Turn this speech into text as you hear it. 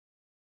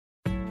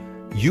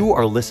You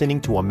are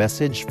listening to a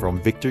message from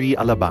Victory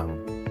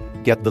Alabang.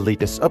 Get the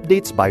latest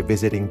updates by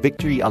visiting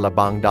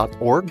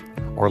victoryalabang.org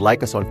or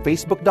like us on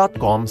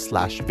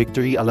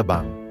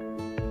facebook.com/victoryalabang.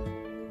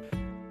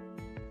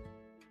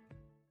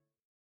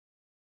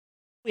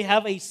 We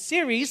have a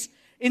series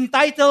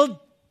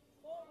entitled,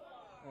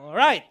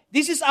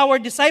 this is our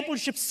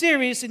discipleship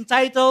series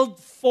entitled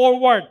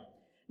Forward.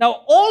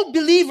 Now, all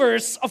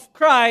believers of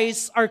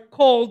Christ are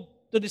called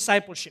to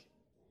discipleship.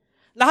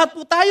 Lahat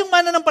po tayong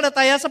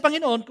mananampalataya sa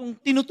Panginoon, kung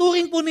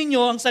tinuturing po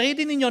ninyo ang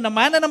sarili ninyo na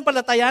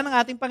mananampalataya ng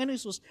ating Panginoon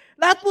Hesus,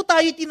 lahat po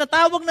tayo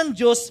tinatawag ng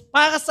Diyos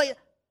para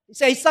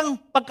sa isang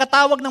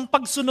pagkatawag ng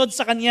pagsunod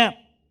sa Kanya.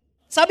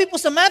 Sabi po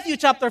sa Matthew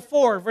chapter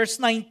 4,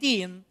 verse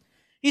 19,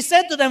 He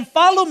said to them,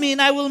 "Follow me and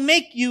I will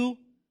make you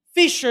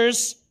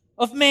fishers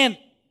of men."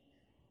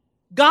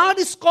 God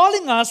is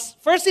calling us,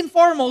 first and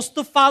foremost,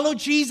 to follow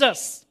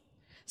Jesus.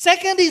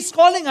 Second, He's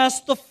calling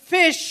us to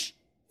fish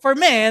for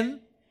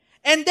men.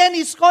 And then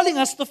He's calling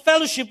us to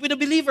fellowship with the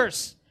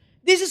believers.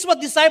 This is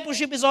what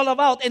discipleship is all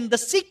about. And the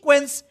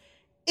sequence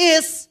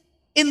is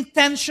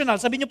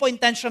intentional. Sabi niyo po,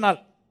 intentional.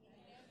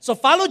 So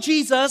follow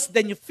Jesus,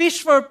 then you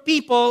fish for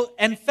people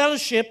and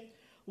fellowship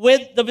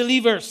with the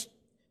believers.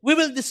 We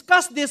will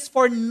discuss this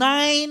for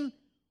 9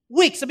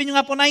 weeks. Sabi niyo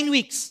nga po, 9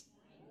 weeks.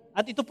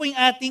 At ito po yung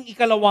ating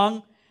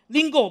ikalawang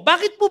linggo.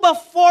 Bakit po ba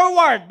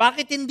forward?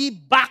 Bakit hindi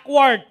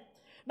backward?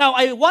 Now,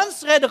 I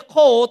once read a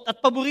quote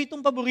at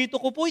paboritong-paborito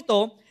ko po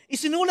ito.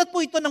 Isinulat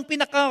po ito ng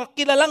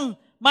pinakakilalang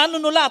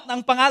manunulat na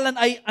ang pangalan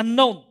ay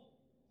unknown.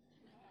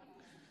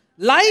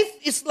 Life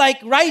is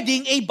like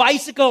riding a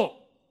bicycle.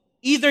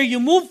 Either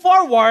you move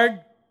forward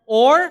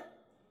or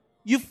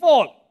you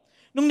fall.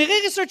 Nung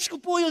nire-research ko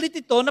po ulit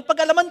ito,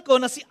 napag-alaman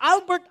ko na si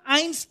Albert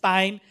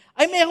Einstein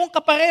ay mayroong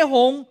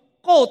kaparehong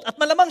quote at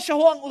malamang siya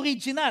ho ang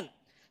original.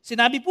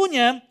 Sinabi po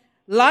niya,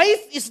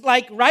 life is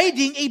like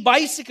riding a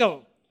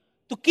bicycle.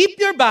 To keep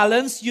your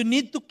balance, you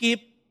need to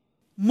keep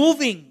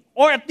moving.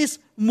 Or at least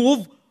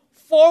move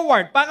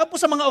forward. Para po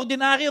sa mga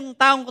ordinaryong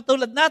taong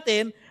katulad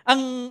natin,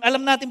 ang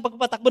alam natin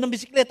pagpatakbo ng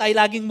bisikleta ay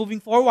laging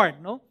moving forward,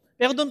 no?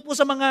 Pero doon po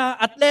sa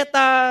mga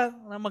atleta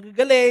na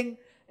magagaling,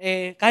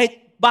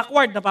 kahit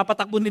backward,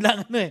 napapatakbo nila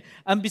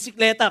ang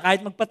bisikleta,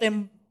 kahit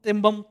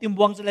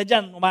magpatimbuang sila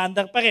dyan,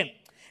 umaandar pa rin.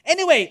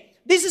 Anyway,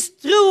 this is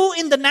true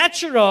in the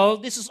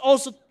natural, this is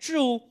also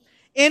true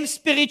in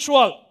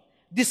spiritual.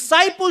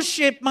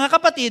 Discipleship, mga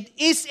kapatid,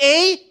 is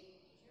a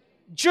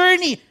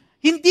journey.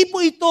 Hindi po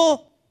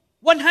ito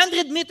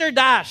 100-meter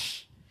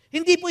dash.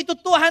 Hindi po ito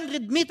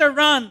 200-meter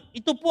run.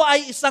 Ito po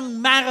ay isang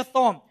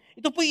marathon.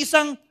 Ito po ay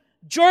isang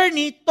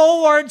journey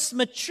towards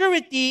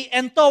maturity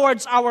and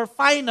towards our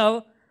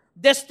final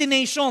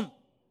destination.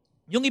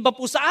 Yung iba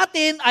po sa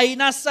atin ay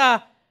nasa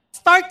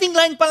starting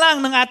line pa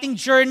lang ng ating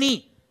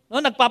journey.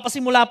 No,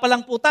 nagpapasimula pa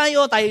lang po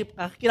tayo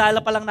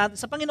kilala pa lang natin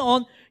sa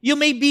Panginoon. You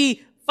may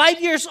be 5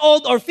 years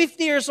old or 50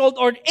 years old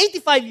or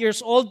 85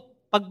 years old.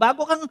 Pag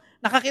bago kang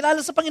nakakilala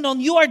sa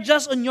Panginoon, you are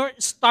just on your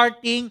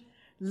starting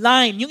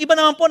line. Yung iba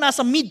naman po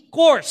nasa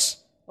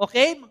mid-course.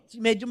 Okay?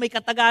 Medyo may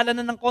katagalan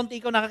na ng konti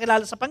ikaw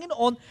nakakilala sa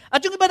Panginoon.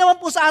 At yung iba naman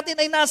po sa atin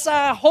ay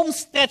nasa home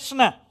stretch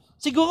na.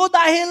 Siguro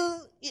dahil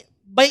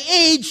by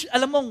age,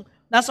 alam mong,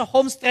 nasa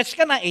home stretch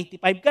ka na,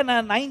 85 ka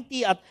na,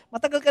 90, at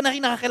matagal ka na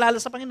rin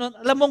nakakilala sa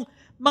Panginoon. Alam mong,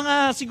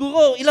 mga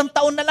siguro ilang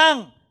taon na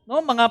lang,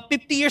 no? Mga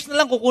 50 years na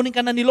lang, kukunin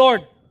ka na ni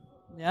Lord.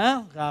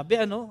 Yeah, grabe,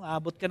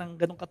 aabot ka ng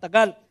ganong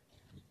katagal.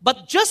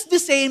 But just the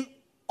same,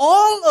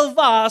 all of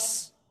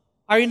us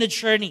are in a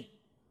journey.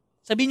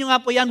 Sabihin nyo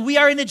nga po yan, we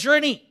are in a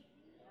journey.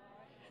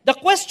 The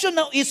question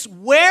now is,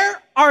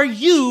 where are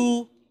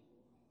you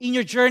in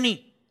your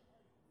journey?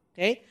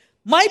 Okay?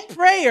 My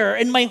prayer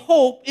and my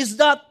hope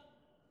is that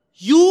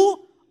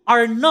you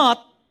are not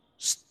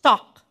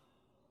stuck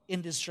in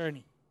this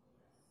journey.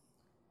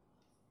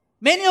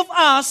 Many of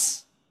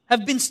us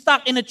have been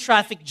stuck in a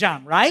traffic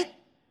jam, right?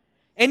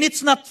 And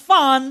it's not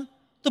fun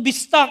to be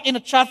stuck in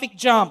a traffic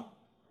jam.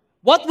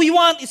 What we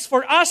want is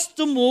for us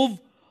to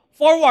move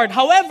forward.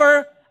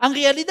 However, ang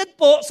realidad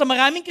po sa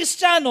maraming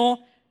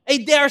Kristiyano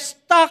ay they are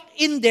stuck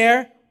in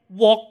their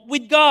walk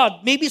with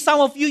God. Maybe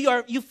some of you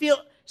feel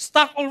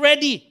stuck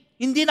already.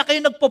 Hindi na kayo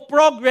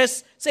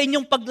nagpo-progress sa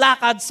inyong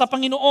paglakad sa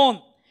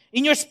Panginoon.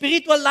 In your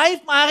spiritual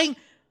life, maaaring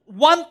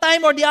one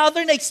time or the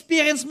other na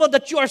experience mo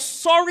that you are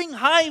soaring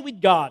high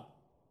with God.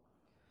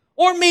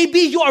 Or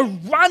maybe you are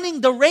running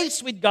the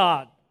race with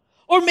God.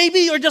 Or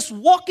maybe you're just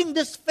walking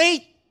this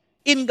faith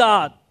in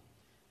God.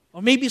 Or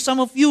maybe some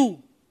of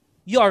you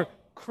are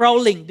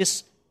crawling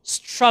this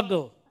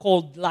struggle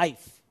called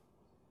life.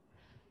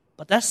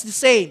 But that's the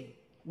same.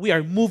 We are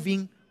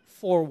moving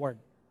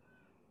forward.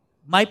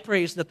 My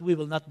prayer is that we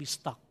will not be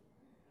stuck,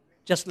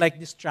 just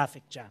like this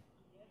traffic jam.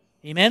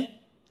 Amen?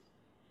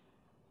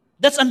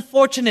 That's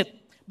unfortunate.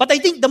 But I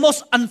think the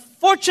most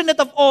unfortunate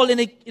of all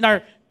in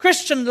our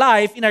Christian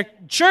life, in our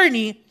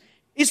journey,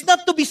 is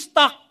not to be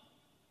stuck,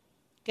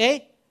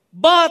 okay?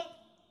 But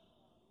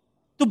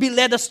to be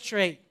led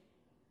astray.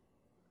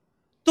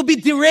 To be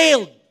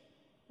derailed,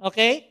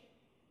 okay?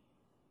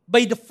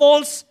 By the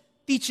false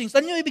teachings.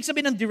 Ano yung ibig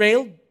sabihin ng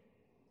derailed?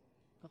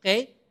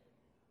 Okay?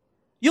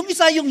 Yung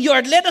isa, yung you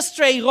are led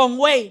astray,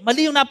 wrong way.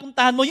 Mali yung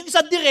napuntahan mo. Yung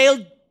isa,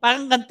 derailed,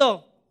 parang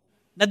ganito.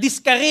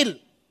 Na-discarril.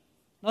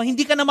 No?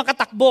 Hindi ka na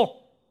makatakbo.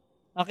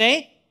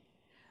 Okay?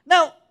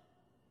 Now,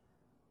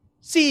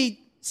 si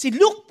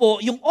Luke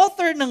po, yung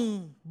author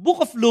ng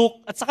Book of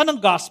Luke at saka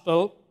ng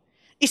Gospel,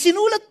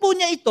 isinulat po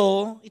niya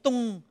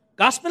itong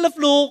Gospel of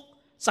Luke,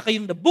 saka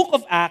yung the Book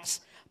of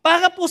Acts,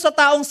 para po sa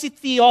taong si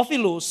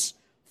Theophilus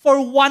for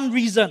one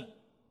reason.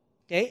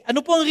 Okay?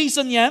 Ano po ang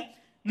reason niya?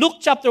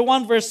 Luke chapter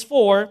 1 verse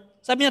 4,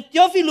 sabi niya,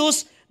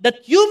 Theophilus,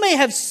 that you may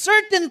have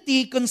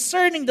certainty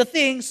concerning the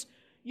things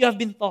you have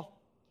been taught.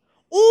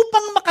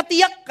 Upang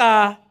makatiyak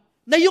ka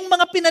na yung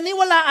mga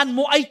pinaniwalaan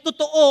mo ay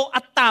totoo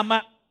at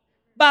tama.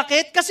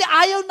 Bakit? Kasi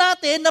ayaw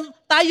natin na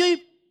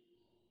tayo'y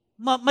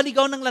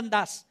maligaw ng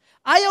landas.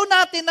 Ayaw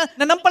natin na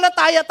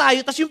nanampalataya tayo,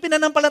 tapos yung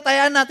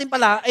pinanampalatayaan natin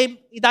pala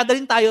ay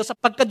idadalhin tayo sa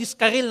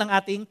pagkadiskaril ng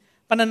ating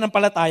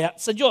pananampalataya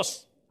sa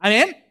Diyos.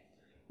 Amen?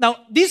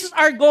 Now, this is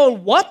our goal.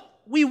 What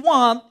we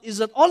want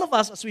is that all of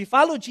us, as we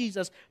follow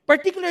Jesus,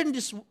 particularly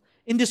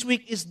in this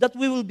week, is that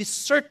we will be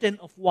certain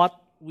of what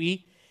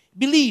we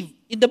believe.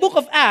 In the book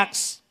of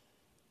Acts,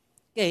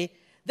 okay,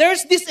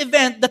 there's this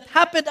event that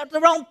happened at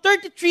around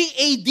 33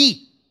 AD.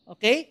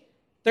 Okay?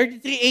 33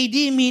 AD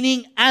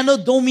meaning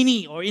Anno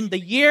Domini, or in the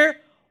year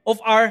of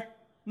our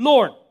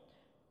Lord.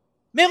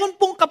 Meron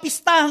pong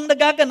kapistahang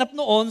nagaganap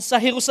noon sa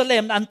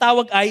Jerusalem na ang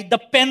tawag ay the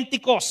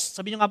Pentecost.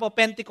 Sabi nyo nga po,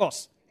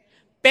 Pentecost.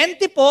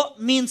 Pente po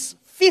means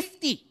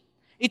 50.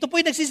 Ito po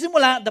yung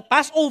nagsisimula, the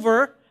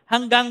Passover,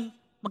 hanggang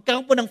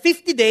magkaroon po ng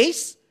 50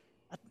 days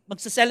at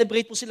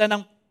magsa-celebrate po sila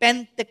ng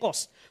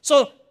Pentecost.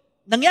 So,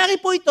 nangyari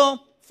po ito,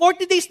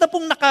 40 days na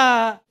pong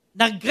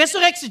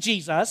nag-resurrect si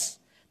Jesus,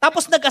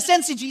 tapos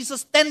nag-ascend si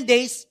Jesus 10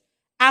 days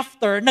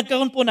after,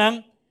 nagkaroon po ng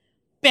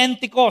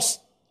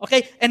Pentecost.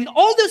 Okay? And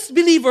all those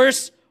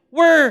believers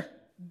were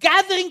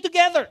gathering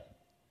together.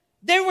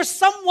 They were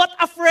somewhat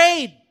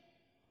afraid.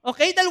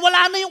 Okay? Dahil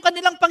wala na yung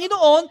kanilang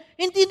Panginoon,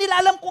 hindi nila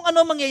alam kung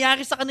ano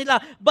mangyayari sa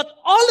kanila. But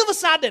all of a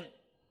sudden,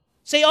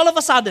 say all of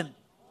a sudden,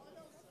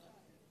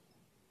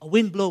 a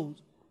wind blows.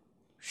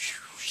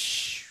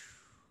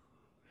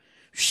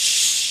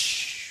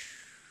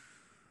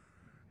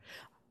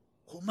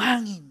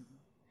 Humangin,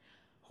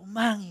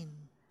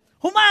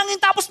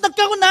 tapos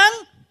nagkaroon ng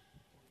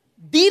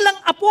dilang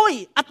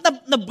apoy. At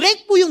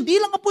na-break po yung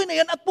dilang apoy na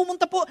yan at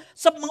pumunta po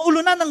sa mga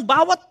ulunan ng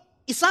bawat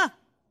isa.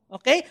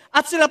 Okay?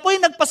 At sila po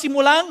ay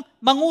nagpasimulang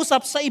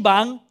mangusap sa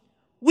ibang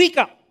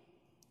wika.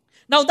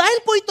 Now,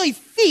 dahil po ito'y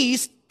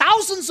feast,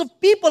 thousands of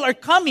people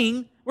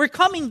were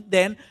coming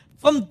then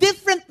from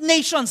different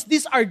nations.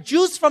 These are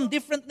Jews from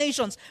different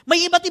nations.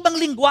 May iba't ibang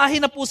lingwahe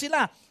na po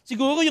sila.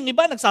 Siguro yung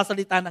iba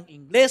nagsasalita ng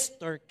English,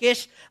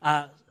 Turkish,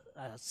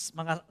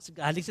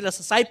 galing sila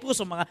sa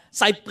Cyprus o mga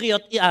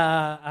Cypriot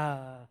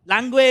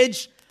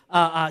language,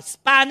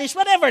 Spanish,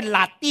 whatever,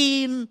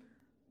 Latin,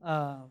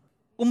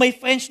 kung may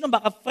French no,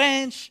 baka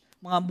French,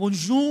 mga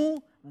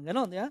bonjour,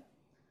 gano'n, yeah?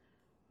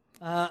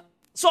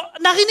 So,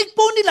 narinig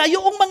po nila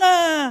yung mga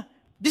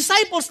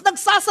disciples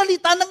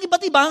nagsasalita ng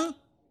iba't ibang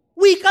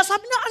wika.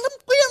 Sabi na, alam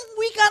ko yan,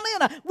 wika na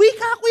yan.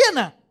 Wika ko yan.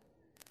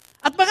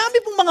 At marami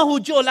pong mga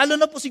Hudyo, lalo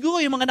na po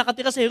siguro yung mga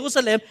nakatira sa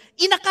Jerusalem,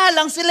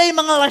 inakalang sila yung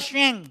mga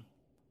lasyeng.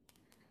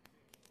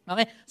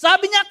 Okay?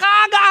 Sabi niya,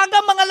 kaaga-aga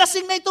mga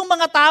lasing na itong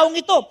mga taong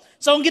ito.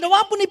 So, ang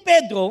ginawa po ni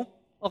Pedro,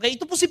 okay,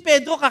 ito po si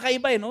Pedro,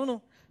 kakaiba,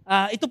 no?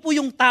 Ito po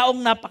yung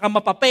taong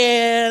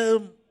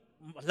napakamapapel,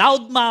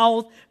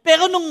 loudmouth,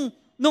 pero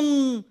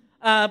nung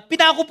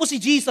pinako po si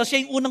Jesus,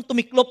 siya yung unang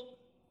tumiklop.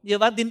 Di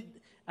ba?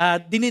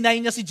 Dininay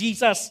niya si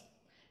Jesus.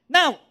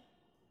 Now,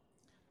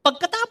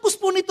 pagkatapos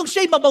po nitong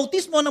siya'y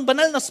mabautismo ng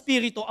banal na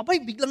spirito, abay,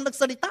 biglang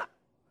nagsalita.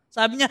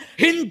 Sabi niya,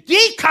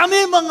 hindi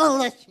kami mga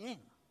lasing.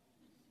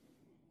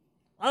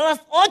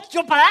 Alas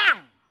 8 pa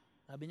lang.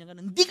 Sabi niya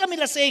ganun, hindi kami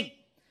lasing.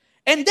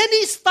 And then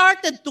he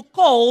started to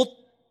quote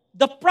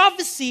the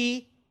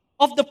prophecy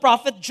of the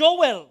prophet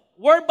Joel,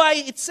 whereby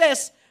it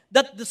says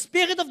that the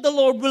Spirit of the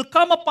Lord will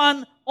come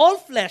upon all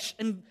flesh,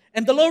 and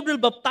the Lord will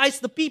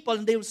baptize the people,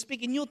 and they will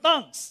speak in new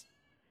tongues.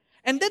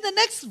 And then the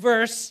next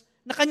verse,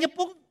 na kanya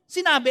pong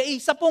sinabi, ay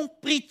isa pong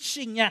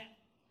preaching niya.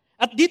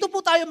 At dito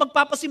po tayo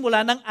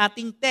magpapasimula ng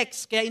ating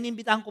text. Kaya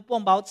inimbitahan ko po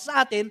ang bawat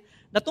sa atin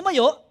na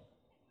tumayo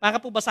para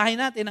po basahin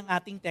natin ang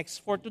ating text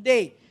for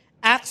today.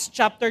 Acts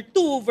chapter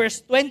 2,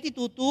 verse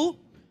 22 to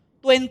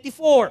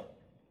 24.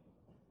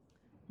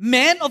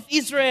 Men of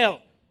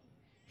Israel,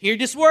 hear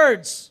these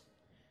words.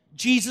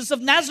 Jesus of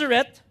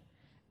Nazareth,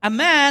 a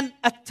man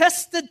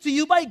attested to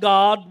you by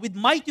God with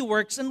mighty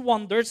works and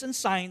wonders and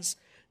signs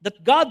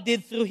that God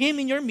did through him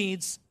in your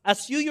midst,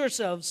 as you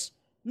yourselves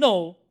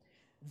know,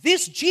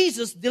 this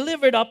Jesus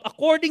delivered up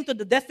according to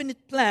the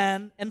definite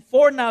plan and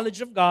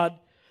foreknowledge of God,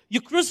 you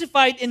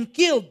crucified and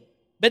killed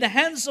by the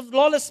hands of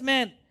lawless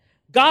men.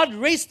 God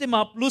raised him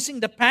up,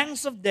 loosing the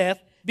pangs of death,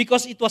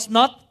 because it was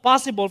not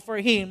possible for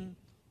him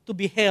to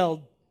be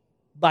held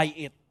by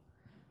it.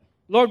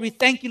 Lord, we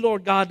thank you,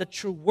 Lord God,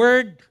 that your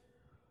word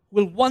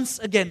will once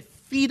again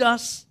feed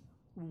us,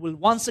 will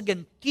once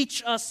again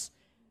teach us,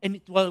 and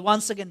it will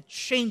once again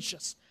change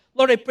us.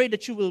 Lord, I pray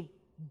that you will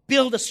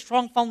build a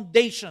strong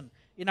foundation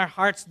in our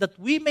hearts that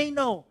we may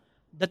know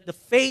that the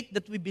faith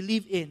that we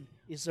believe in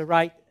is the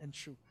right and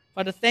true.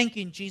 Father, thank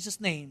you in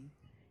Jesus' name.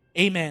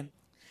 Amen.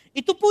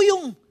 Ito po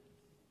yung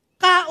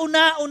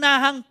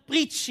kauna-unahang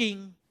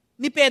preaching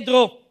ni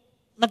Pedro.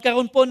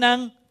 Nagkaroon po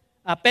ng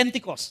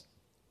Pentecost.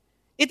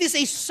 It is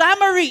a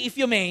summary, if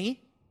you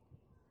may,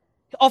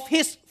 of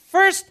his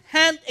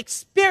first-hand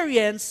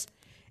experience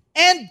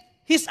and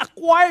his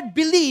acquired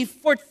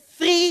belief for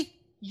 3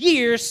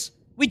 years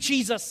with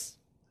Jesus.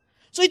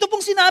 So ito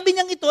pong sinabi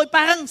niyang ito,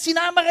 parang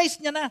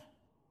sinamarize niya na.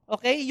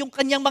 Okay? Yung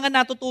kanyang mga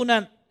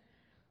natutunan.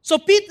 So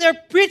Peter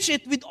preached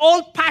it with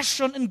all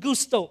passion and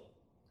gusto.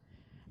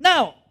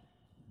 Now,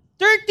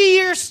 30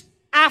 years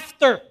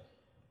after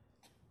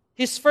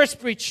his first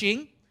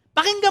preaching,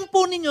 pakinggan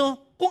po ninyo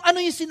kung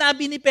ano yung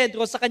sinabi ni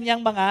Pedro sa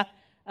kanyang mga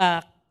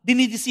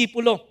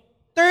dinidisipulo.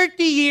 30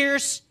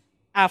 years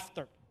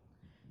after.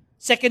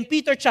 2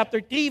 Peter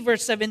chapter 3,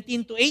 verse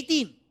 17 to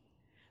 18.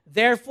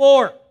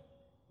 Therefore,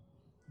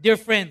 dear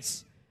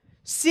friends,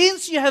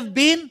 since you have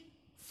been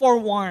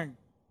forewarned,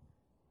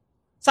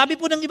 sabi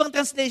po ng ibang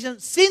translation,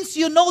 since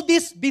you know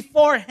this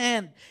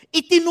beforehand,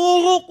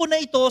 itinuro ko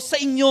na ito sa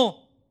inyo.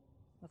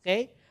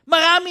 Okay?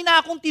 Marami na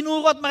akong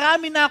tinuro at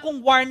marami na akong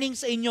warning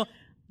sa inyo.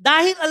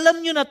 Dahil alam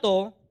nyo na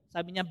to,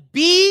 sabi niya,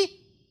 be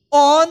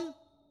on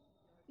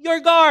your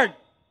guard.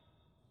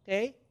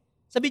 Okay?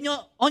 Sabi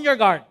nyo, on your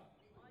guard.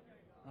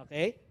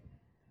 Okay?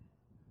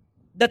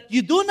 That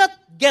you do not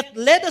get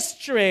led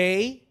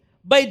astray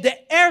by the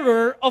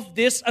error of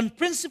this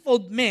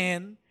unprincipled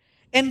men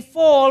and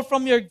fall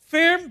from your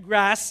firm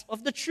grasp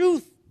of the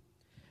truth,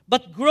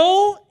 but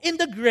grow in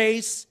the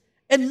grace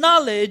and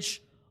knowledge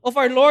of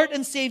our Lord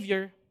and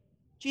Savior,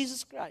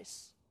 Jesus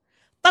Christ.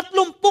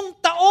 30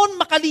 taon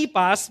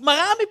makalipas,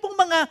 marami pong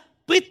mga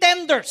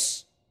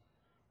pretenders,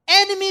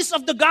 enemies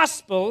of the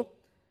gospel,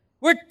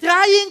 were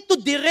trying to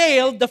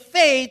derail the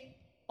faith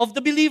of the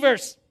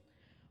believers.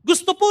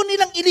 Gusto po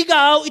nilang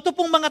iligaw ito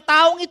pong mga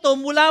taong ito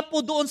mula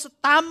po doon sa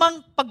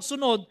tamang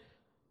pagsunod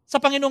sa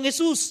Panginoong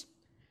Hesus.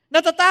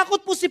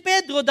 Natatakot po si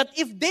Pedro that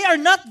if they were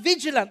not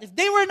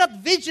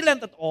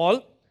vigilant at all,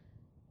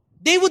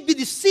 they would be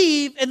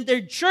deceived and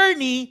their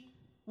journey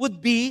would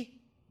be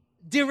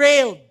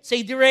derailed.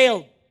 Say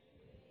derailed.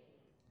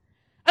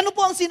 Ano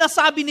po ang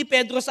sinasabi ni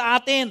Pedro sa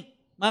atin,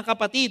 mga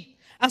kapatid?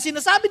 Ang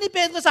sinasabi ni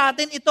Pedro sa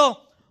atin ito,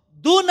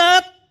 do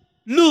not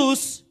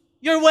lose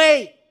your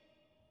way.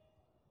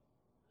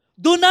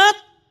 Do not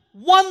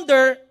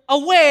wander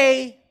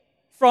away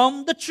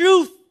from the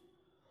truth.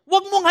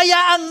 Huwag mong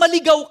hayaang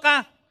maligaw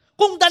ka.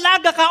 Kung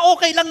dalaga ka,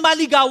 okay lang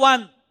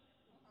maligawan.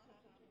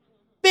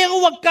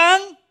 Pero huwag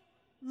kang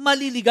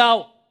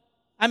maliligaw.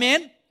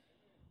 Amen?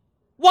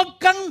 Huwag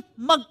kang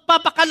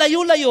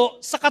magpapakalayo-layo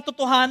sa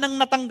katotohanang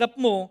natanggap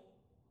mo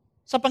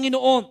sa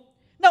Panginoon.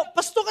 Now,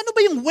 Pastor, ano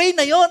ba yung way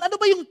na yon?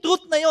 Ano ba yung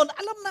truth na yon?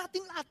 Alam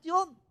natin lahat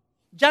yon.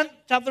 John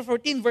chapter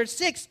 14, verse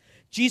 6,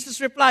 Jesus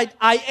replied,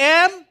 I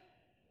am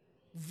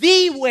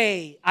the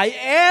way. I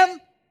am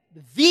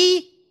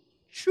the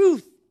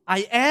truth.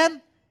 I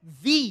am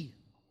the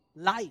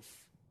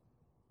life.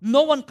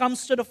 No one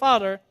comes to the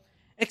Father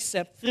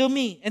except through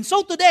me. And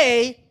so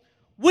today,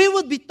 we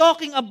will be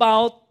talking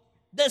about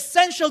the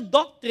essential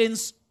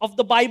doctrines of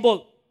the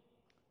Bible.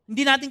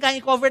 Hindi natin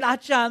kaya i-cover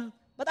lahat yan,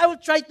 but I will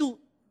try to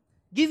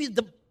give you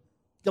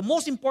the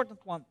most important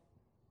one.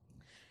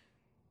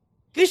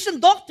 Christian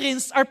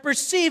doctrines are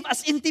perceived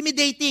as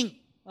intimidating.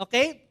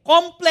 Okay?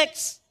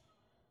 Complex.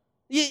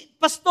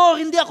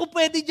 Pastor, hindi ako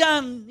pwede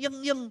dyan.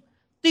 Yung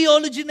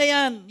theology na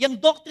yan, yung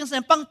doctrines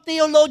na yan, pang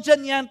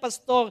theologian yan,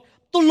 Pastor.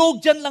 Tulog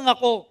dyan lang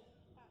ako.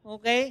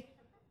 Okay?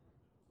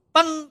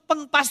 Pang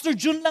Pastor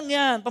June lang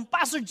yan, pang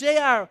Pastor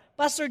JR,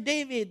 Pastor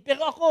David.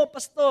 Pero ako,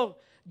 Pastor,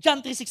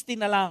 John 3:16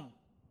 na lang.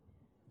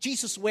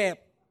 Jesus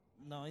wept.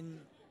 No,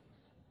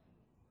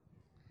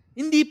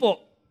 hindi po.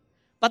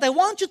 But I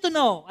want you to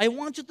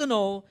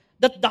know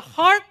that the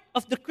heart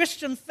of the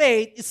Christian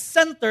faith is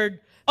centered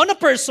on a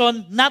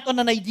person, not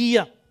on an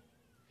idea.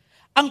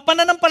 Ang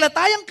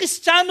pananampalatayang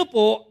Kristiyano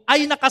po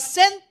ay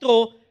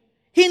nakasentro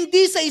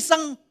hindi sa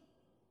isang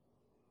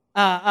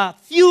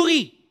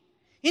theory,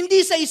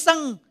 hindi sa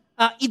isang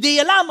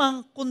ideya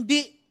lamang,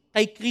 kundi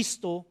kay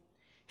Kristo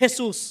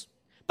Jesus.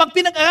 Pag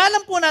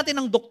pinag-aralan po natin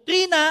ang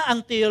doktrina,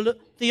 ang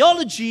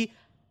theology,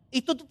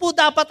 ito po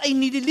dapat ay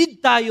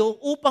nililid tayo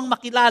upang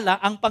makilala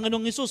ang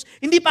Panginoong Hesus.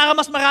 Hindi para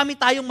mas marami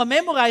tayong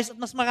ma-memorize at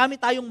mas marami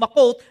tayong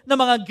ma-quote na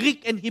mga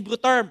Greek and Hebrew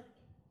term.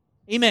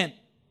 Amen.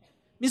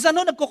 Minsan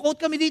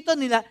nagko-quote kami dito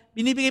nila,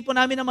 binibigay po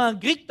namin ng mga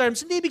Greek terms,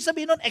 hindi ibig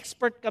sabihin nun,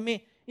 expert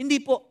kami. Hindi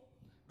po.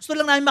 Gusto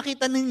lang namin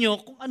makita ninyo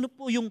kung ano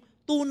po yung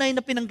tunay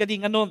na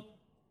pinanggalingan nun.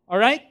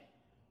 Alright?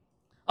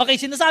 Okay,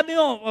 sinasabi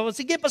mo,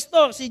 sige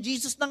Pastor, si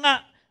Jesus na nga,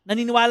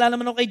 naniniwala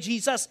naman ako kay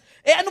Jesus.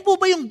 Ano po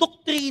ba yung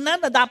doktrina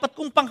na dapat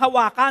kong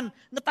panghawakan,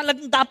 na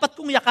talagang dapat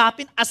kong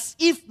yakapin as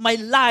if my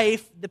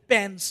life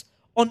depends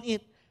on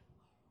it?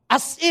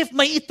 As if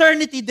my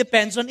eternity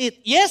depends on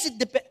it. Yes,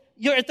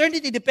 your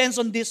eternity depends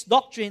on this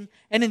doctrine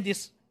and in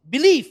this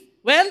belief.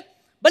 Well,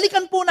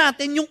 balikan po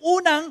natin yung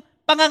unang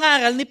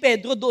pangangaral ni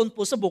Pedro doon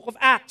po sa Book of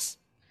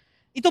Acts.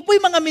 Ito po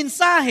yung mga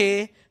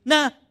mensahe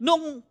na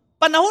nung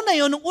panahon na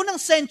yun, nung unang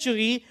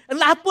century, ang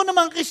lahat po ng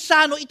mga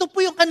Kristiyano, ito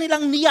po yung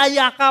kanilang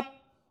niyayakap.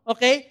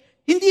 Okay?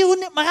 Hindi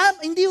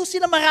ho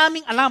sila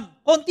maraming alam.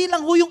 Konti lang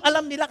ho yung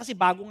alam nila kasi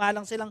bago nga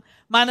lang silang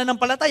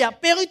mananampalataya.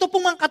 Pero ito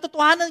pong mga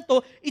katotohanan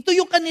ito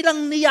yung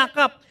kanilang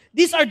niyakap.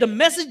 These are the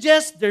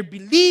messages, their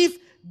belief,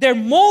 their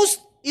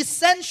most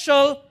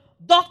essential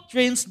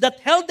doctrines that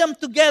held them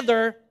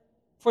together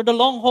for the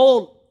long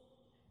haul.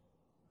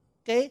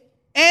 Okay?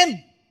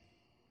 And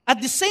at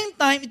the same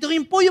time, ito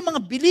rin po yung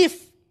mga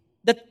belief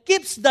that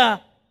keeps the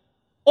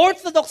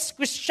Orthodox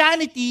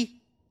Christianity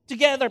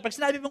together. Pag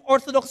sinabi mong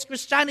Orthodox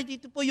Christianity,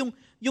 ito po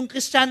yung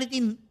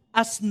Christianity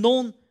as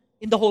known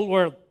in the whole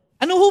world.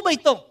 Ano ho ba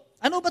ito?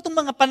 Ano ba itong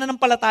mga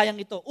pananampalatayang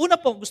ito? Una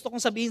po, gusto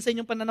kong sabihin sa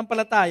inyong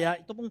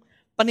pananampalataya, ito pong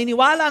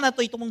paniniwala na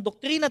ito, ito pong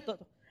doktrina ito,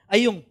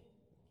 ay yung,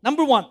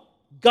 number 1,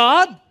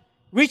 God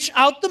reached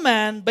out to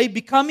man by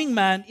becoming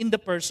man in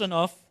the person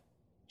of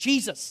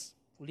Jesus.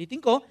 Ulitin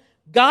ko,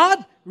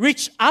 God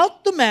reached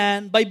out to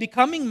man by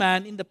becoming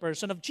man in the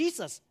person of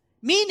Jesus.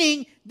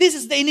 Meaning, this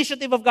is the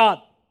initiative of God.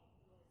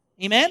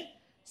 Amen?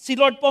 Si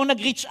Lord po ang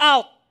nag-reach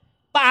out.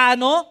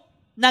 Paano?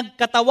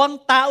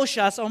 Nagkatawang tao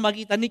siya sa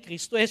pamamagitan ni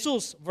Kristo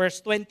Jesus. Verse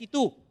 22.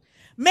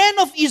 Men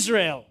of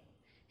Israel,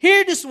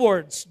 hear these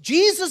words.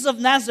 Jesus of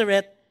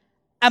Nazareth,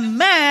 a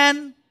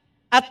man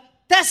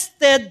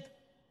attested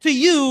to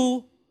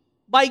you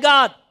by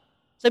God.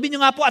 Sabihin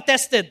nyo nga po,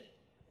 attested.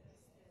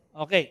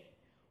 Okay.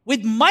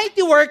 With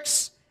mighty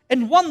works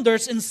and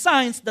wonders and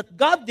signs that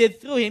God did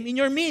through him in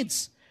your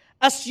midst,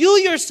 as you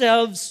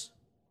yourselves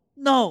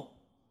know.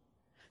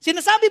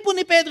 Sinasabi po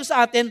ni Pedro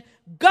sa atin,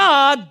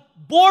 God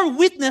bore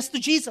witness to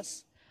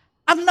Jesus.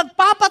 Ang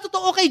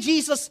nagpapatotoo kay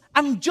Jesus,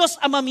 ang Diyos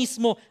Ama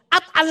mismo.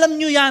 At alam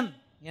nyo yan.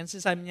 Yan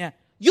sinasabi niya.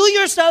 You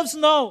yourselves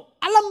know.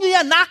 Alam nyo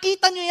yan.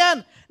 Nakita nyo yan.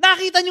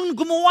 Nakita nyo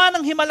gumawa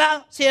ng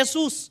himala si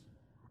Jesus.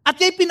 At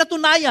kaya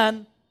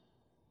pinatunayan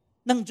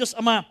ng Diyos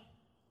Ama.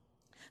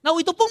 Now,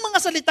 ito pong mga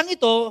salitang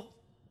ito,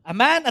 a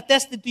man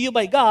attested to you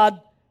by God,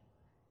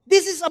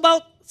 this is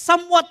about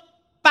somewhat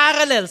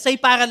parallel.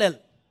 Say parallel.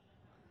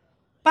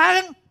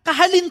 Parang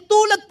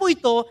kahalintulad po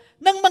ito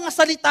ng mga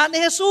salita ni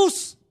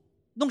Jesus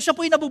nung siya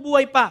po'y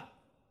nabubuhay pa.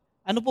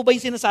 Ano po ba yung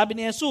sinasabi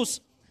ni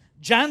Jesus?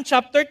 John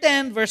chapter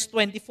 10, verse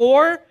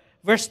 24,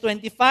 verse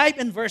 25,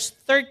 and verse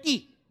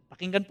 30.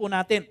 Pakinggan po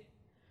natin.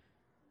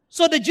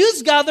 So the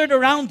Jews gathered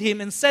around him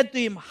and said to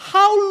him,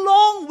 how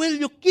long will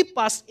you keep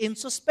us in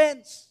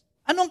suspense?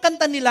 Anong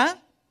kanta nila?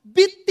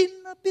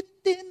 Bitin na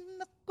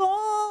ako.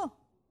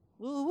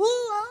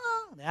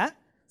 Yeah?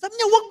 Sabi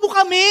niya, huwag mo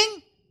kaming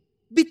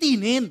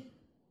bitinin.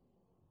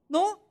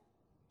 No?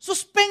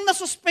 Suspeng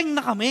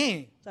na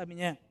kami. Sabi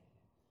niya.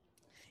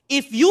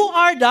 If you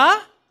are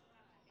the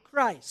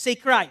Christ, say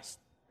Christ.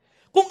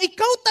 Kung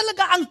ikaw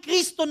talaga ang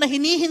Kristo na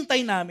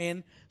hinihintay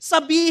namin,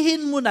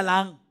 sabihin mo na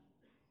lang.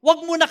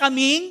 Huwag mo na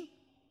kaming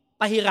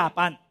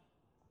pahirapan.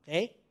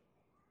 Okay?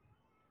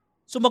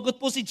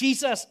 Sumagot po si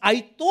Jesus,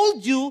 I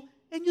told you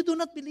and you do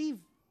not believe.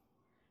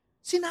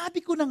 Sinabi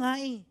ko na nga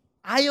eh.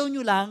 Ayaw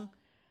nyo lang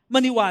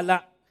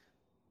maniwala.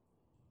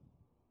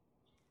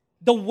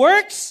 The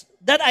works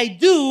that I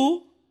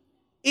do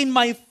in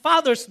my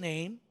Father's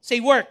name, say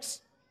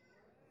works.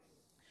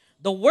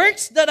 The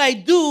works that I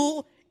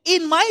do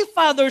in my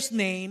Father's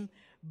name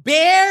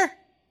bear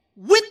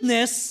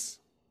witness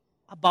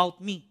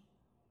about me.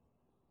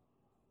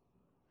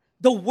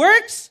 The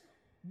works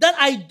that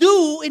I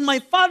do in my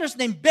Father's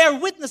name bear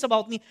witness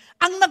about me.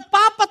 Ang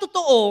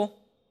nagpapatotoo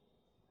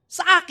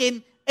sa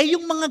akin ay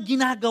yung mga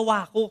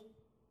ginagawa ko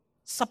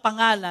sa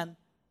pangalan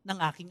ng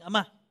aking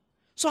Ama.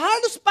 So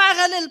halos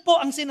parallel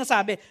po ang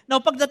sinasabi. Now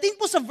pagdating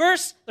po sa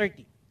verse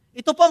 30,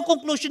 ito po ang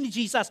conclusion ni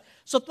Jesus.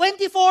 So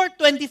 24,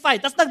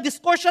 25, tapos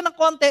nag-discourse siya ng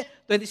konti,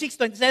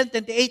 26,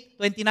 27, 28,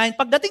 29.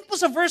 Pagdating po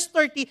sa verse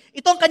 30,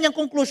 ito ang kanyang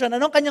conclusion.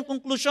 Ano ang kanyang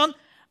conclusion?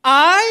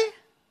 I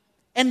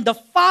and the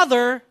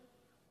Father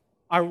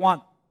are one.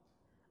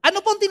 Ano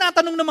pong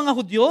tinatanong ng mga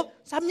Hudyo?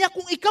 Sabi niya,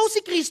 kung ikaw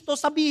si Kristo,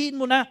 sabihin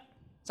mo na.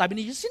 Sabi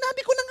ni Jesus,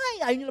 sinabi ko na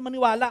nga, ayaw niyo naman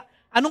maniwala.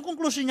 Anong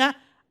conclusion niya?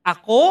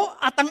 Ako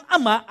at ang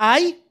Ama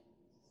ay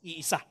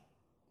iisa.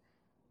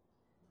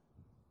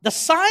 The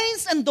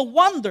signs and the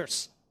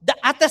wonders, the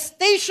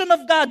attestation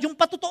of God, yung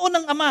patotoo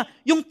ng Ama,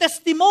 yung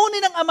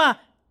testimony ng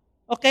Ama,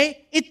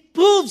 okay? It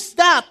proves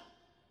that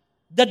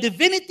the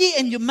divinity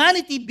and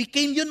humanity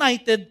became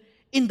united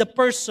in the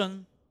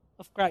person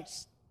of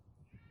Christ.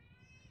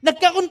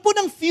 Nagkaroon po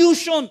ng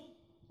fusion.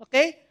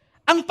 Okay?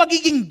 Ang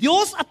pagiging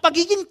Diyos at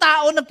pagiging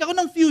tao, nagkaroon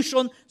ng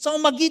fusion sa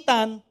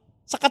umagitan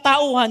sa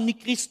katauhan ni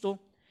Kristo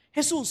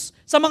Jesus.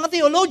 Sa mga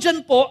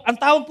theologian po, ang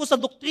tawag po sa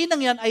doktrinang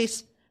yan ay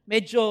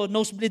medyo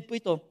nosebleed po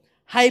ito,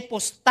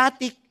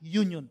 hypostatic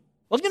union.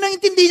 Huwag nyo nang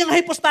intindihin yung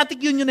hypostatic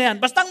union na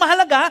yan. Basta ang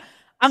mahalaga,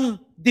 ang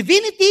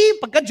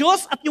divinity,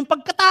 pagka-Diyos at yung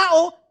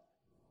pagkatao,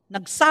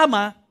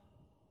 nagsama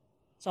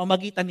sa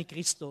umagitan ni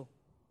Kristo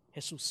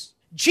Jesus.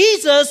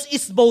 Jesus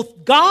is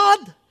both God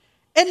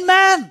and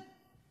man.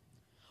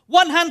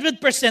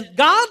 100%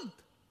 God,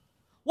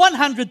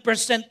 100%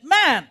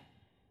 man.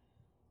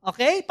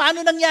 Okay?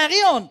 Paano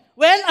nangyari yon?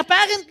 Well,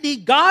 apparently,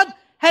 God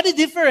had a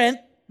different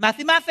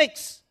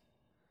mathematics.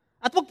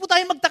 At wag po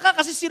tayong magtaka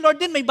kasi si Lord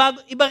din may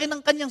iba rin ang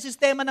kanyang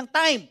sistema ng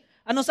time.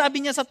 Ano sabi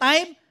niya sa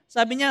time?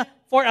 Sabi niya,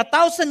 for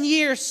 1,000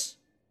 years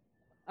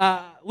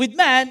with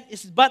man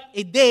is but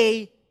a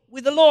day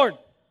with the Lord.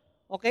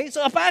 Okay? So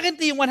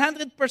apparently, yung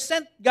 100%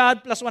 God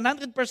plus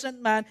 100%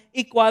 man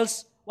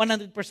equals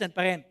 100%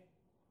 pa rin.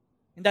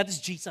 And that is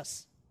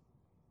Jesus.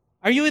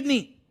 Are you with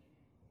me?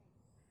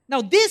 Now,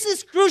 this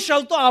is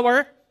crucial to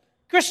our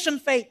Christian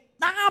faith.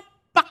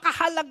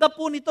 Napakahalaga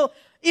po nito.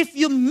 If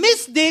you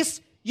miss this,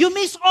 you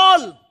miss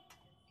all.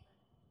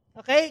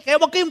 Okay?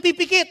 Kaya huwag kayong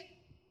pipikit.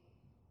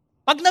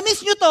 Pag na-miss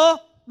nyo to,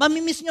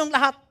 mamimiss nyo ang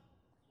lahat.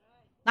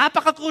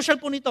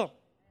 Napaka-crucial po nito.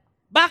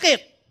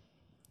 Bakit?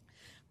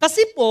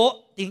 Kasi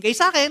po, tingin kayo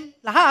sa akin,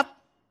 lahat,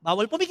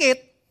 bawal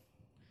pumikit.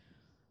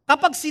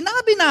 Kapag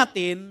sinabi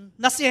natin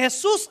na si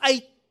Jesus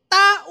ay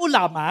tao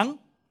lamang,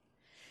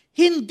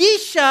 hindi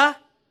siya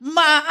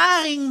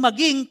maaaring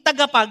maging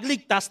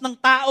tagapagligtas ng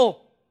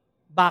tao.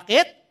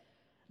 Bakit?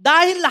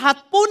 Dahil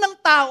lahat po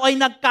ng tao ay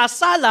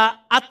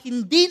nagkasala at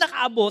hindi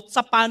nakaabot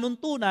sa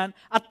panuntunan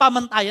at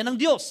pamantayan ng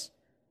Diyos.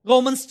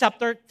 Romans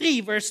chapter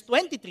 3 verse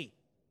 23.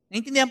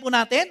 Naintindihan po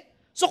natin?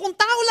 So kung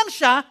tao lang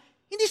siya,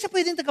 hindi siya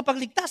pwedeng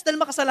tagapagligtas dahil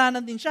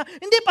makasalanan din siya.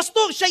 Hindi,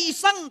 pastor, siya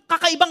isang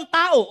kakaibang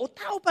tao. O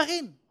tao pa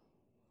rin.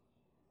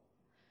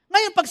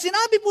 Ngayon, pag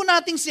sinabi po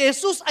natin si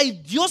Jesus ay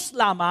Diyos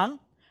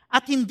lamang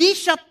at hindi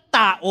siya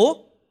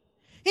tao,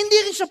 hindi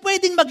rin siya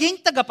pwedeng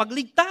maging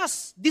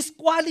tagapagligtas.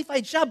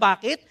 Disqualified siya.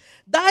 Bakit?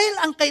 Dahil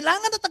ang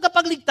kailangan na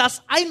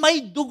tagapagligtas ay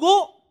may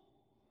dugo.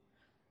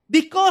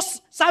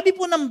 Because, sabi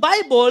po ng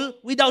Bible,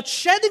 without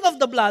shedding of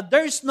the blood,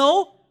 there is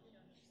no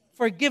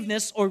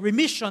forgiveness or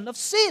remission of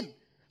sin.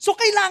 So,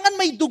 kailangan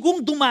may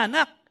dugong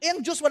dumanak. Eh,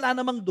 ang Diyos wala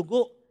namang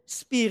dugo.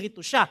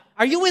 Spirito siya.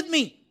 Are you with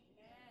me?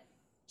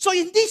 So,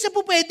 hindi siya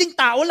po pwedeng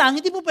tao lang,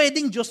 hindi po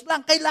pwedeng Diyos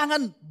lang.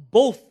 Kailangan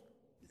both.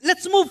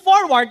 Let's move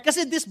forward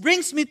kasi this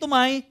brings me to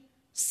my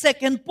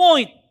second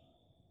point.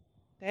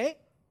 Okay?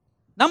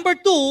 Number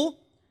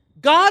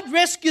 2, God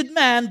rescued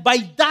man by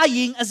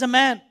dying as a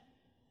man.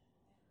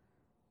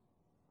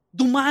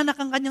 Dumanak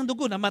ang kanyang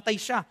dugo, namatay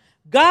siya.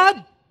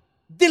 God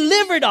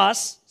delivered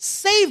us,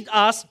 saved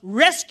us,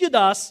 rescued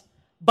us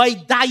by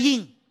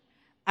dying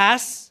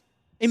as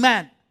a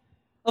man.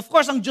 Of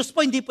course, ang Diyos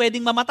po hindi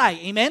pwedeng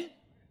mamatay. Amen?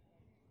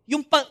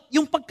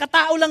 Yung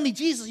pagkatao lang ni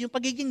Jesus, yung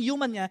pagiging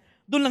human niya,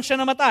 doon lang siya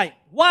namatay.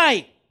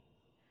 Why?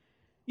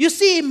 You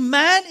see,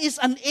 man is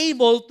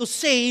unable to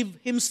save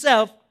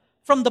himself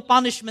from the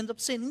punishment of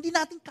sin. Hindi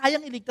natin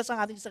kayang iligtas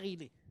ang ating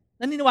sarili.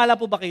 Naniniwala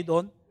po ba kayo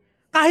doon?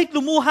 Kahit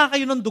lumuha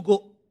kayo ng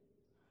dugo,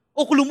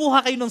 o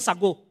lumuha kayo ng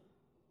sago.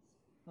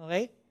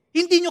 Okay?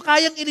 Hindi nyo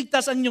kayang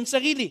iligtas ang inyong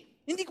sarili.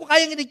 Hindi ko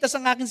kayang iligtas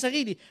ang aking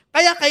sarili.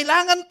 Kaya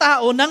kailangan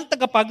tao ng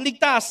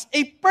tagapagligtas.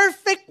 A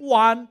perfect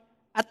one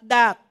at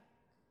that.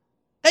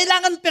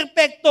 Kailangan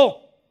perpekto.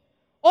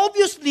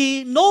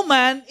 Obviously, no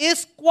man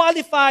is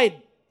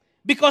qualified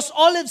because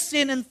all have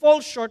sinned and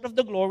fall short of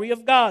the glory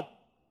of God.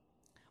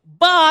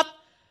 But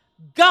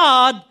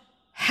God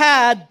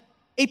had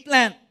a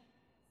plan.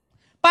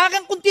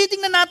 Parang kung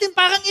titingnan natin,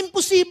 parang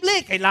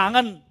imposible.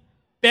 Kailangan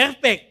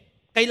perfect.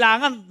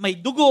 Kailangan may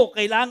dugo.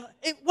 Kailangan,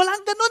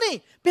 walang ganun eh.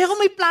 Pero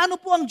may plano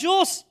po ang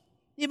Diyos.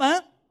 Di ba?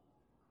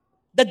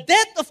 The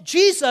death of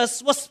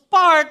Jesus was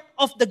part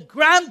of the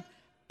grand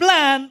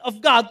plan of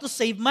God to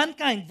save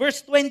mankind.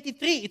 Verse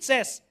 23, it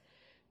says,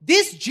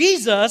 this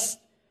Jesus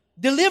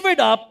delivered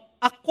up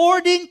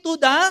according to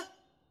the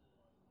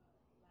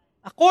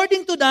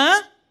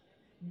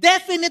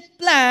definite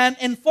plan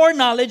and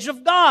foreknowledge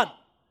of God.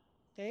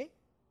 Okay?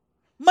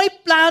 May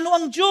plano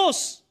ang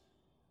Diyos.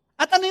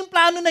 At ano yung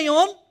plano na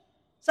yon?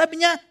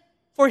 Sabi niya,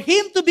 for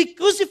Him to be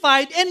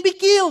crucified and be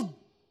killed.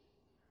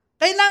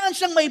 Kailangan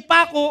siyang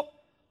maipako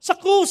sa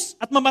krus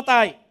at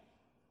mamatay.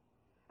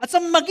 At sa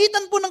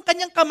magitan po ng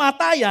kanyang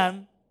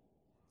kamatayan,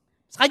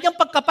 sa kanyang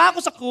pagkapako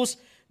sa krus,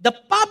 the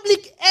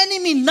public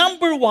enemy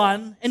number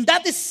 1, and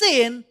that is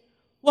sin,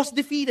 was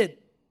defeated.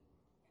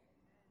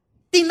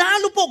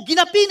 Tinalo po,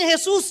 ginapi ni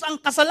Jesus ang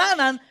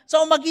kasalanan sa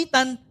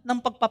umagitan ng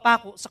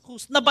pagpapako sa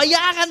krus.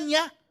 Nabayaran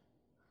niya.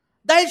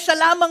 Dahil siya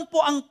lamang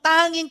po ang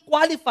tanging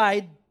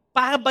qualified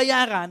para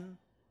bayaran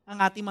ang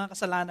ating mga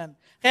kasalanan.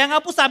 Kaya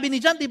nga po sabi ni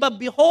John, diba,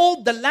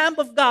 behold the Lamb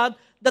of God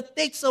that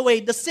takes away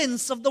the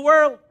sins of the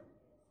world.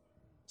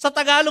 Sa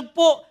Tagalog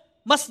po,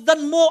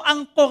 masdan mo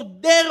ang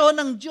kordero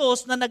ng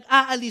Diyos na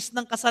nag-aalis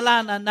ng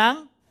kasalanan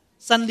ng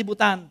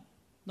sanlibutan.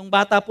 Nung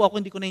bata po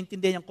ako, hindi ko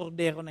naintindihan yung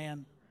kordero na yan.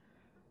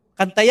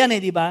 Kanta yan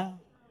di ba?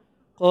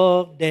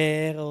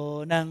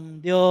 Kordero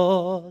ng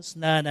Diyos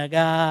na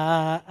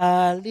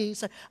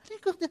nag-aalis. Ano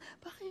yung kordero?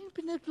 Bakit yung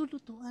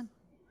pinaglulutuan?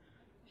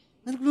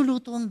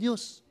 Nagluluto ang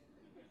Diyos.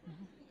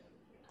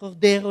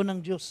 Kordero ng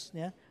Diyos.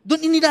 Yeah?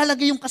 Doon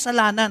inilalagay yung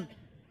kasalanan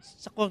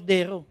sa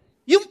kordero.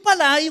 Yung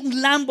pala, yung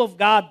Lamb of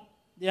God.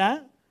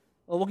 Yeah?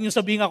 O huwag niyo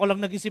sabihin ako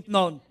lang nag-isip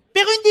noon.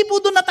 Pero hindi po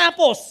doon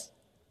natapos.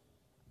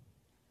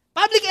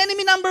 Public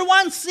enemy number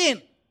 1, sin.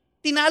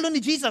 tinalo ni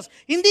Jesus.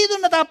 Hindi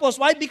doon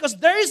natapos. Why? Because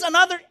there is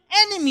another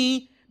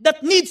enemy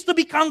that needs to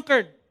be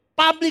conquered.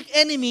 Public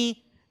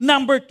enemy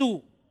number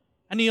 2.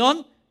 Ano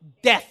yun?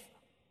 Death.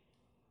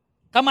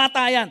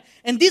 Kamatayan.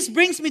 And this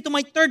brings me to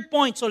my third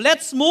point. So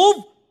let's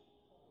move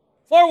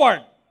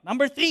forward.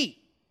 Number 3.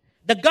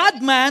 The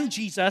God-man,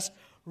 Jesus,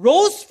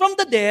 rose from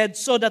the dead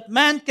so that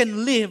man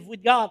can live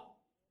with God.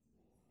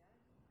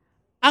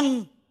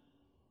 Ang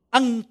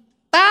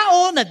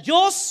tao na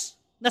Diyos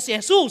na si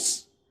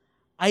Jesus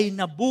ay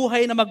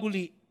nabuhay na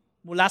maguli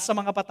mula sa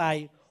mga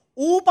patay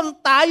upang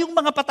tayong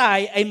mga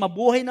patay ay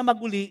mabuhay na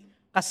maguli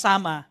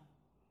kasama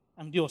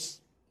ang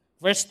Diyos.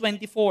 Verse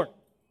 24.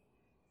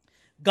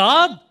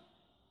 God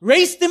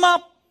raised him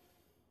up.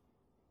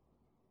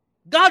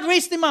 God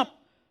raised him up.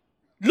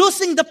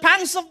 Losing the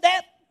pangs of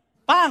death.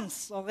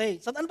 Pangs. Okay.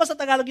 Ano ba sa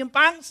Tagalog yung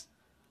pangs?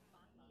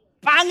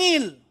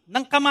 Pangil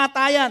ng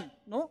kamatayan.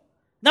 No?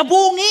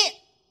 Nabungi.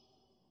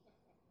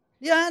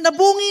 Yeah,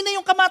 nabungi na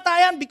yung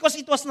kamatayan because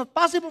it was not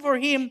possible for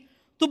him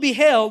to be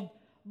held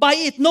by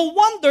it. No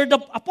wonder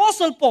the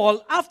Apostle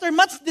Paul, after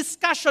much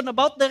discussion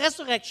about the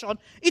resurrection,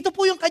 ito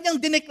po yung kanyang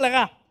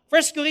dineklara.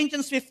 1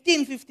 Corinthians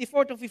 15,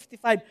 54 to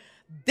 55.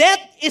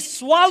 Death is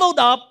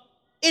swallowed up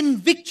in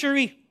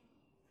victory.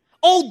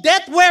 Oh,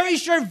 death, where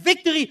is your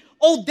victory?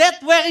 Oh, death,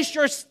 where is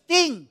your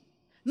sting?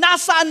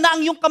 Nasaan na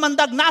ang iyong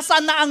kamandag?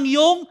 Nasaan na ang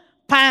iyong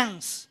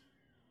pangs?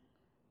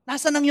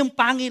 Nasaan ang iyong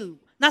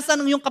pangil?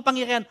 Nasaan ang iyong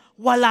kapangyarihan?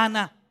 Wala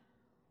na.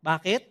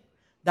 Bakit?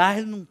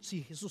 Dahil nung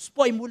si Jesus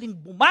po ay muling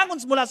bumangon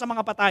mula sa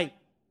mga patay,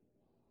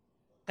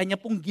 kanya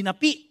pong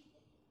ginapi,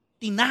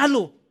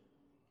 tinalo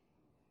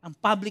ang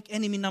public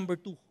enemy number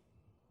 2.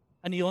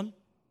 Ano yun?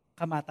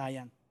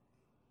 Kamatayan.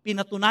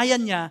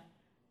 Pinatunayan niya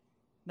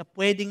na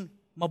pwedeng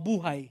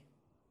mabuhay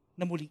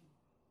na muli.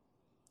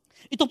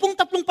 Ito pong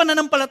 3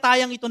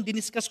 pananampalatayang itong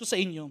diniscuss ko sa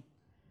inyo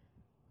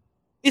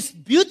is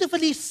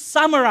beautifully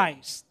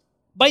summarized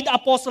by the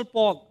Apostle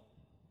Paul.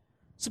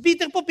 Si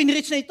Peter po,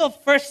 pinreach na ito.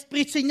 First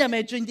preaching niya,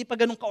 medyo hindi pa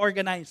ganun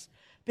ka-organized.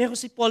 Pero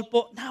si Paul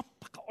po,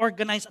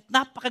 napaka-organized at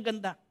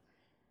napakaganda.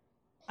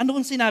 Ano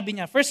kung sinabi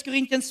niya? 1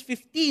 Corinthians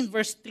 15,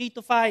 verse 3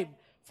 to 5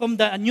 from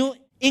the New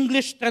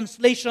English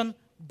Translation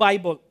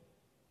Bible.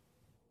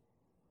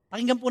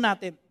 Pakinggan po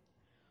natin.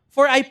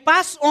 For I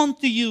pass on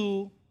to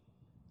you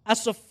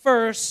as of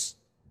first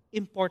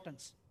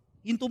importance.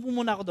 Hinto po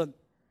muna ako doon.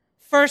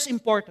 First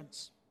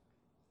importance.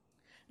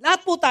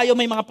 Lahat po tayo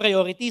may mga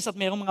priorities at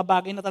mayroong mga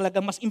bagay na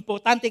talagang mas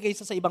importante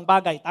kaysa sa ibang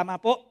bagay. Tama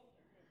po?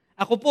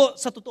 Ako po,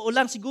 sa totoo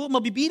lang, siguro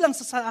mabibilang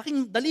sa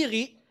aking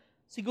daliri,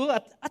 siguro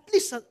at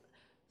least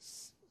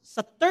sa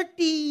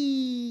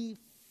 33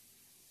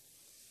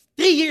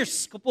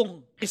 years ko pong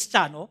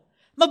Kristiyano,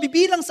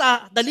 mabibilang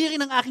sa daliri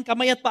ng aking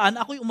kamay at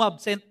paan, ako'y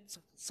umabsent sa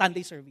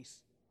Sunday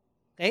service.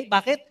 Okay?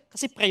 Bakit?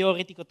 Kasi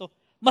priority ko to.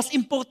 Mas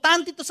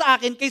importante to sa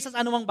akin kaysa sa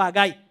anumang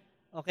bagay.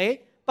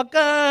 Okay?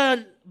 Pagka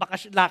baka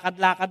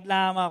lakad-lakad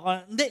lang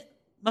ako, hindi,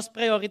 mas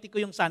priority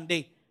ko yung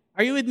Sunday. Are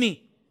you with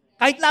me?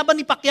 Kahit laban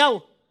ni Pacquiao.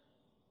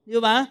 Di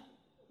ba?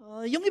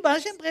 Yung iba,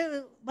 siyempre,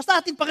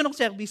 basta ating Panginoong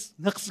service.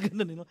 Naks,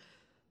 ganun.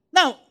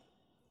 Now,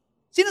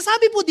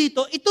 sinasabi po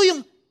dito, ito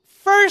yung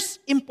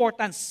first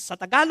importance. Sa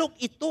Tagalog,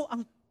 ito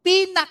ang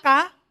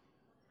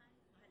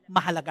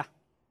pinaka-mahalaga.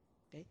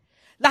 Okay?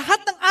 Lahat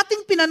ng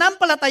ating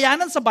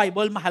pinanampalatayanan sa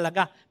Bible,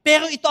 mahalaga.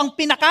 Pero ito ang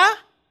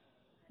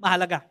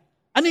pinaka-mahalaga.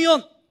 Ano yun?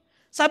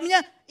 Sabi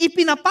niya,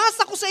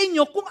 ipinapasa ko sa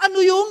inyo kung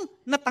ano yung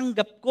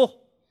natanggap ko.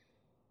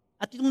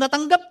 At itong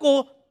natanggap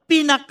ko,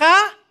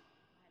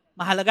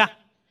 pinaka-mahalaga.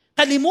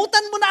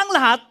 Kalimutan mo na ang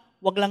lahat,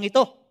 wag lang ito.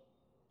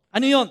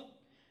 Ano yun?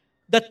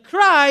 That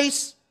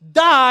Christ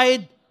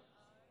died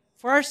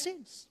for our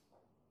sins.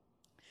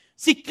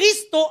 Si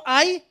Kristo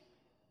ay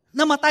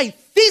namatay.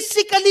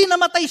 Physically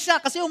namatay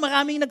siya. Kasi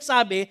maraming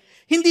nagsabi,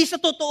 hindi siya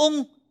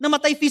totoong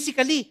namatay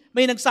physically.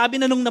 May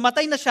nagsabi na nung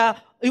namatay na siya,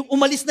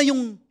 umalis na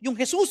yung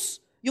Jesus.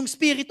 Yung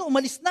spirito,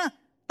 umalis na.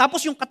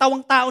 Tapos yung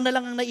katawang tao na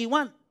lang ang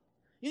naiwan.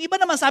 Yung iba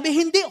naman sabi,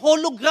 hindi,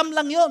 hologram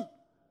lang yon.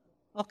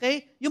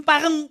 Okay? Yung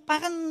parang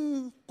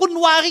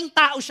kunwaring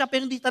tao siya,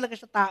 pero hindi talaga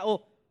siya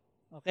tao.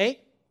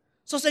 Okay?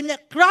 So sabi niya,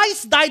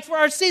 Christ died for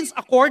our sins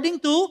according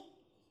to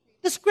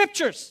the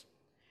scriptures.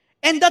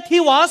 And that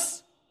He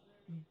was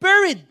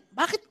buried.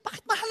 Bakit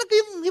mahalaga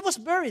yung He was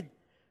buried?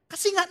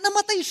 Kasi nga,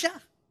 namatay siya.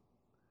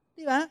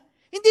 Di ba?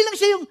 Hindi lang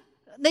siya yung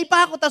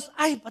naipako, tapos,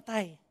 ay,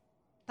 patay.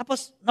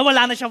 Tapos,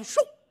 nawala na siya.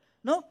 Shoo!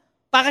 No?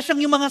 Para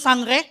siyang yung mga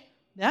sangre.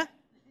 Yeah?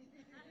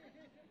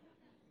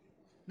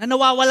 Na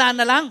nawawala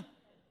na lang.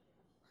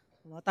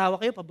 Matawa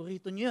kayo,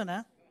 paborito niyo yun,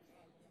 ha?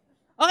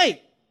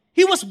 Okay.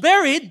 He was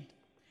buried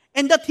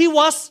and that He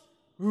was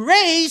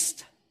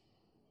raised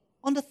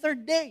on the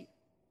 3rd day.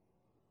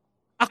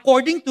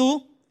 According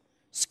to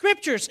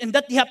scriptures. And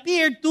that He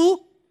appeared to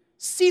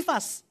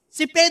Cephas.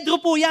 Si Pedro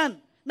po yan.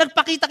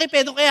 Nagpakita kay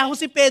Pedro, kaya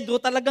si Pedro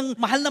talagang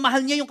mahal na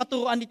mahal niya yung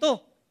katuruan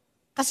nito.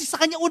 Kasi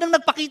sa kanya unang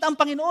nagpakita ang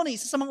Panginoon.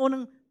 Isa sa mga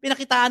unang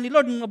pinakitaan ni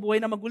Lord ng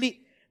mabuhay na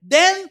maguli.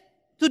 Then,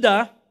 to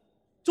the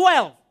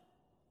 12.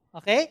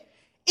 Okay?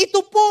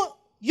 Ito po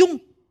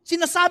yung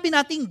sinasabi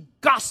nating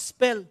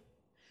gospel.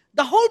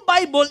 The whole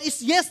Bible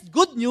is, yes,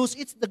 good news.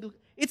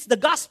 It's the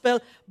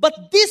gospel.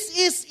 But this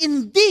is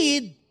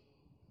indeed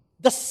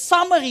the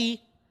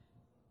summary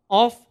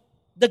of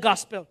the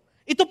gospel.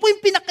 Ito po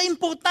yung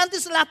pinaka-importante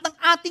sa lahat ng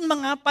ating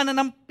mga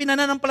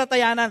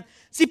pinananampalatayanan.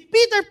 Si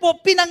Peter po,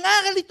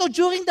 pinangaral ito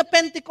during the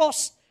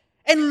Pentecost.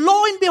 And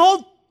lo and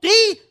behold,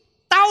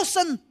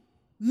 3,000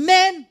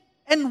 men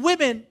and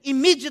women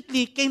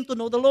immediately came to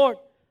know the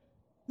Lord.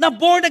 Na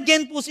born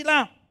again po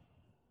sila.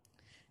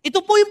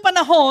 Ito po yung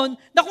panahon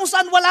na kung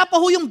saan wala pa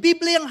ho yung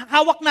Biblia ang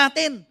hawak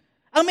natin.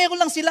 Ang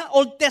meron lang sila,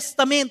 Old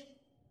Testament.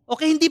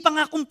 Okay, hindi pa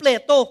nga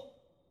kumpleto.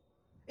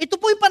 Ito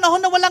po yung panahon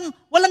na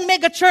walang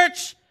mega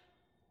church.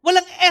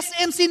 Walang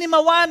SM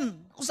Cinema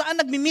 1 kung saan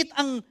nagmi-meet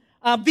ang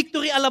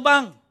Victory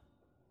Alabang.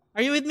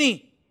 Are you with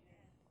me?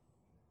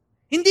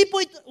 Hindi po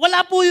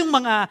wala po yung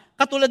mga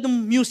katulad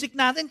ng music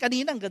natin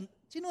kanina.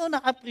 Sino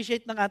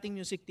na-appreciate ng ating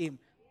music team?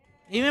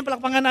 Amen,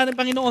 palakpakan natin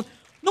Panginoon.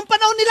 Nung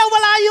panahon nila,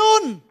 wala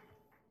yun.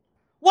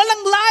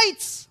 Walang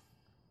lights.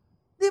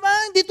 Di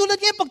ba? Hindi tulad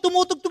ngayon, pag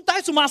tumutugtog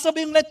tayo,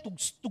 sumasabay yung light,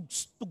 tugs,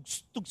 tugs,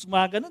 tugs, tugs,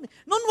 mga ganun.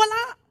 Noon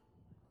wala.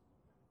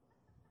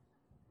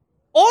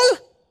 All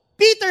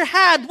Peter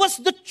had was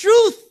the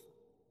truth.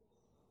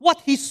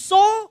 What he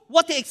saw,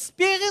 what he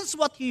experienced,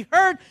 what he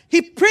heard,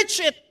 he preached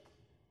it.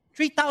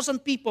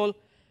 3,000 people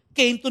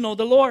came to know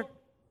the Lord.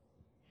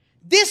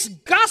 This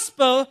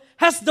gospel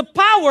has the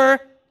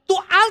power to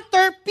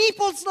alter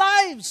people's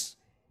lives.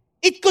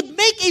 It could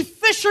make a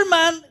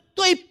fisherman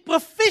to a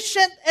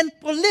proficient and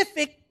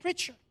prolific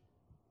preacher.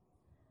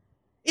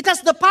 It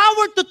has the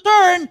power to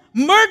turn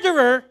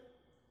murderer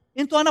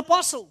into an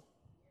apostle.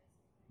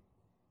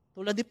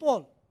 Tulad ni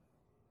Paul.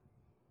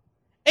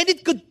 And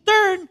it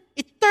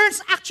turns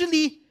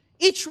actually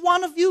each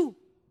one of you.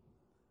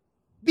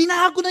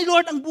 Binago na ni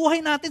Lord ang buhay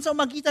natin sa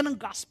magitan ng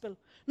gospel.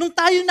 Nung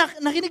tayo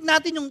narinig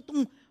natin yung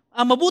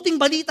mabuting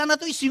balita na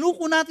ito,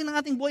 isinuko natin ang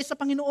ating buhay sa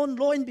Panginoon,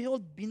 lo and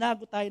behold,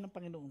 binago tayo ng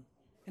Panginoon.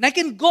 And I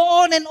can go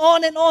on and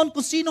on and on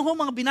kung sino ho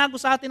mga binago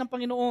sa atin ng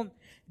Panginoon.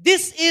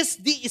 This is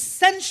the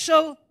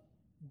essential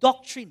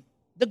doctrine,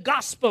 the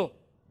gospel.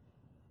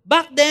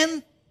 Back then,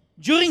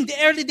 during the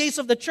early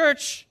days of the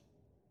church,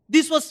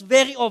 this was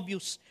very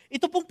obvious.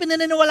 Ito pong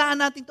pinaniniwalaan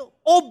natin to.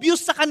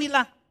 Obvious sa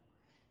kanila.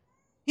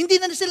 Hindi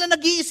na sila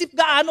nag-iisip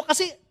gaano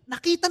kasi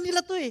nakita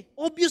nila to eh.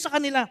 Obvious sa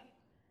kanila.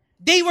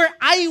 They were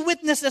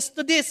eyewitnesses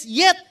to this.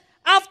 Yet,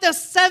 after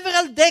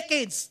several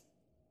decades,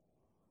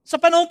 sa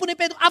panahon po ni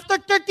Pedro, after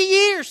 30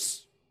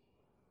 years,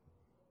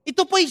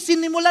 ito po'y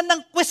sinimulan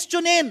ng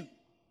questionin.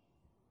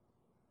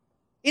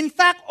 In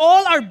fact,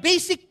 all our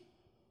basic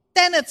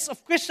tenets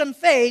of Christian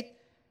faith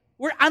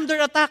were under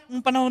attack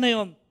ng panahon na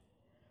yon.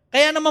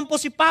 Kaya naman po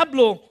si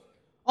Pablo,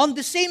 on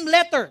the same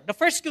letter, the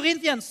 1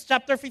 Corinthians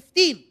chapter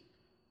 15,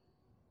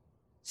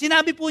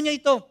 sinabi po niya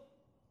ito.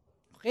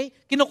 Okay?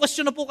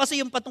 Kino-question na po kasi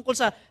yung patungkol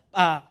sa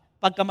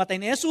pagkamatay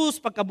ni Jesus,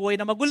 pagkabuhay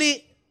na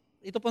maguli.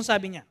 Ito pong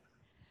sabi niya.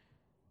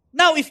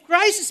 Now, if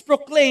Christ is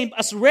proclaimed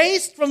as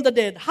raised from the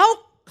dead, how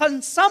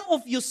can some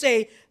of you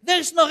say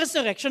there is no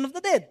resurrection of the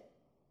dead?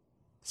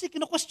 Kasi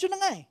kino-question na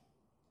nga eh.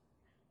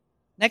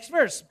 Next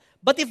verse.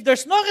 But if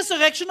there's no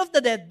resurrection of the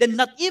dead, then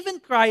not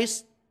even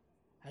Christ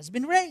has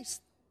been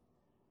raised.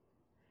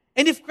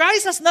 And if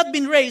Christ has not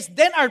been raised,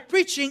 then our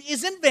preaching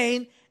is in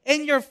vain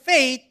and your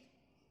faith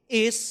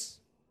is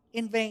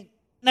in vain.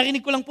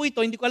 Narinig ko lang po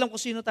ito, hindi ko alam kung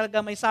sino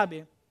talaga may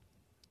sabi.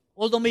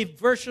 Although may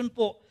version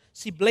po,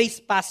 si Blaise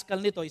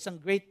Pascal nito, isang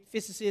great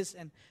physicist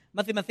and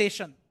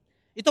mathematician.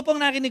 Ito pong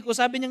narinig ko,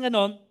 sabi niya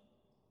ganon,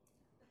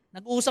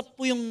 nag-uusap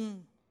po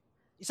yung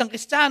isang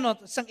Kristiyano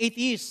at isang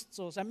atheist.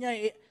 So sabi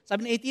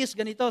ng atheist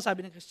ganito,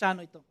 sabi ng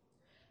Kristiyano ito.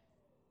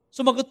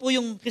 Sumagot po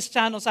yung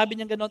Kristiyano, sabi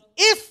niya ganon,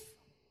 if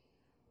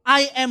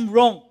I am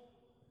wrong,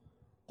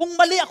 kung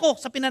mali ako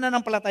sa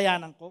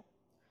pinananampalatayanan ko,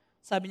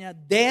 sabi niya,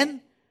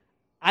 then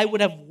I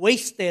would have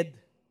wasted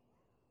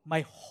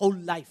my whole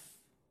life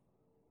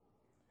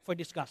for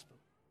this gospel.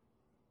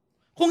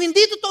 Kung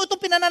hindi totoo itong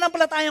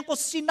pinananampalatayan ko,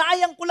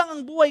 sinayang ko lang ang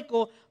buhay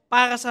ko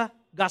para sa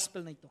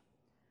gospel na ito.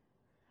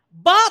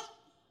 But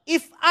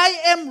if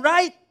I am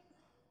right,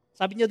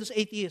 sabi niya doon sa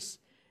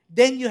atheist,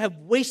 then you have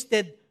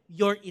wasted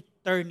your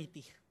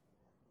eternity.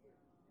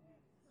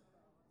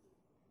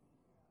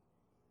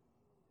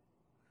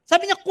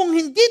 Sabi niya, kung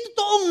hindi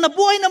totoong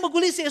nabuhay na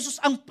maguli si Jesus,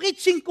 ang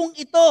preaching kong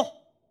ito,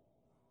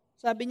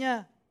 sabi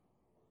niya,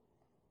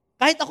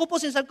 kahit ako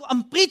po sinasabi ko,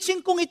 ang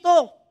preaching kong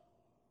ito,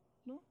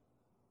 no,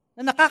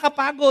 na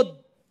nakakapagod,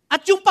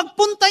 at yung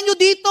pagpunta nyo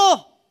dito,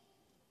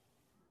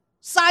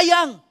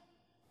 sayang.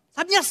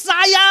 Sabi niya,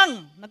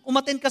 sayang,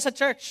 nag-umattend ka sa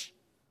church.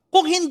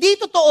 Kung hindi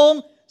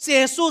totoong si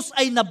Jesus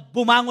ay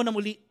nabumango na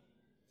muli,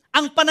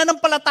 ang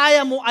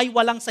pananampalataya mo ay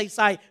walang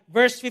saysay.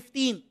 Verse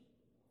 15,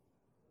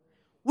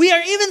 we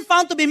are even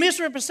found to be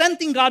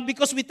misrepresenting God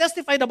because we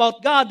testified about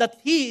God that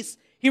He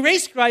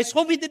raised Christ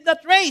whom He did not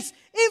raise,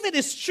 if it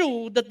is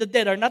true that the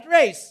dead are not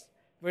raised.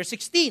 Verse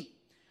 16,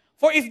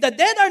 for if the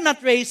dead are not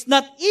raised,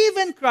 not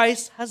even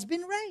Christ has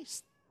been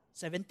raised.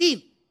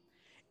 17,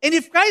 and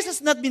if Christ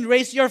has not been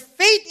raised, your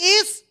faith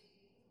is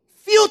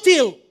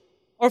futile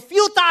or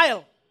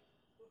futile.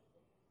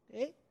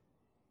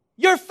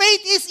 Your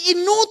faith is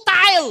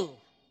inutile.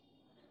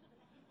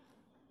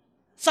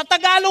 Sa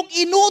Tagalog,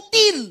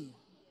 inutil.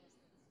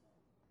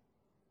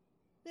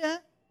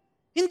 Yeah?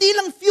 Hindi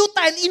lang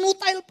futile,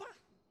 inutile pa.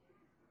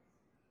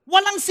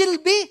 Walang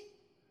silbi.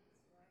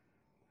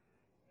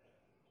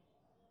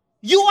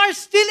 You are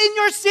still in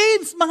your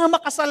sins. Mga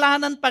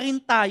makasalanan pa rin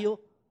tayo.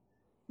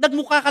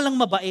 Nagmukha ka lang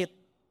mabait,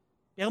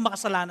 pero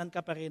makasalanan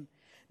ka pa rin.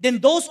 Then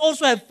those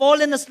also have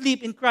fallen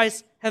asleep in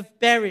Christ have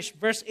perished.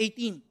 Verse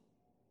 18.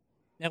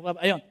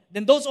 Ayun.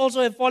 Then those also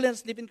have fallen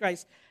asleep in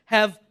Christ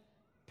have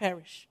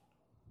perished.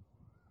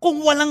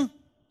 Kung walang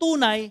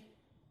tunay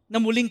na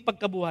muling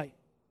pagkabuhay.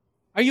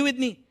 Are you with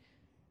me?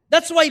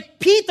 That's why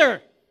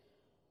Peter,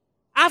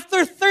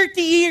 after 30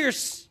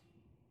 years,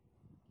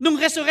 nung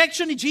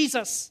resurrection ni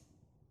Jesus,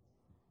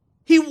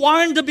 he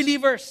warned the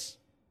believers.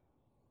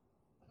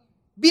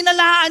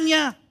 Binalaan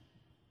niya.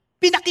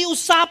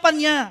 Pinakiusapan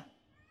niya.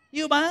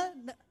 Di ba?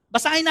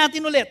 Basahin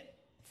natin ulit.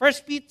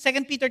 2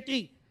 Peter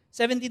 3,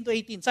 17 to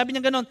 18. Sabi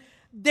niya ganon,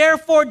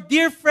 therefore,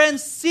 dear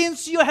friends,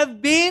 since you have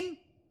been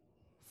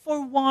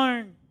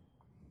forewarned,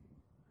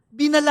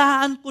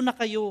 binalaan ko na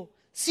kayo,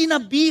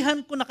 sinabihan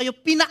ko na kayo,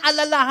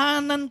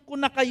 pinaalalahanan ko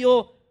na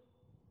kayo,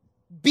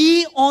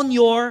 be on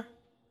your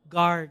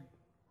guard.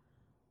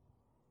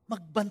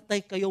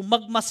 Magbantay kayo,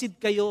 magmasid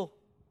kayo,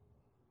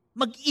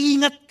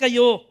 mag-ingat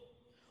kayo.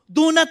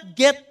 Do not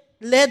get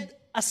led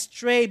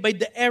astray by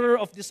the error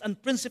of this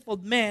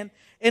unprincipled man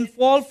and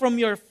fall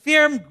from your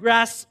firm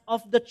grasp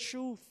of the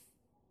truth.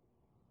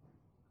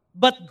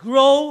 But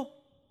grow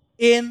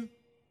in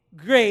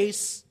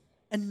grace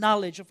and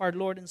knowledge of our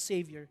Lord and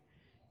Savior,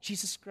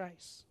 Jesus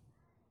Christ.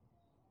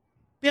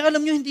 Pero alam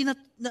nyo, hindi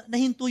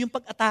nahinto yung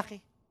pag-atake.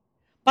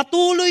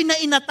 Patuloy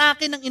na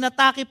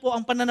inatake po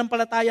ang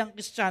pananampalatayang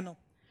Kristiyano.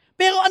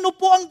 Pero ano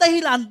po ang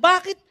dahilan?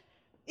 Bakit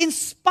in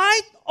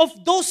spite of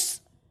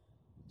those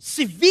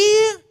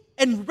severe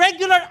and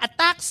regular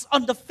attacks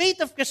on the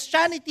faith of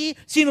Christianity,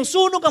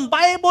 sinusunog ang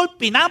Bible,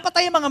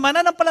 pinapatay ang mga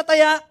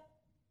mananampalataya,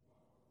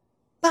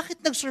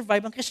 bakit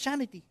nag-survive ang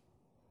Christianity?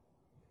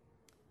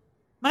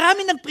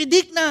 Maraming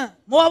nag-predict na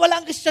mawawala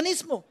ang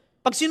Kristyanismo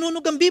pag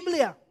sinunog ang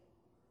Biblia.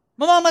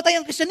 Mamamatay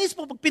ang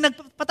Kristyanismo pag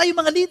pinagpatay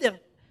yung mga leader.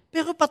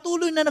 Pero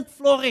patuloy na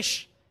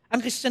nag-flourish ang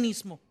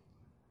Kristyanismo.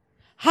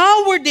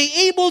 How were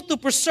they able to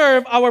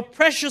preserve our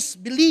precious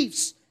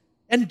beliefs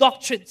and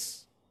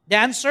doctrines?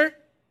 The answer?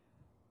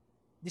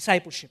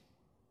 Discipleship.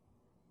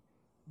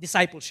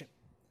 Discipleship.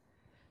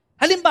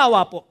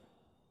 Halimbawa po,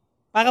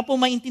 para po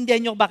maintindihan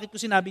nyo bakit ko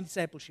sinabing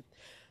discipleship.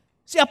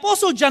 Si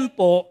Apostle John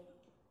po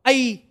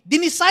ay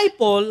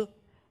dinisciple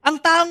ang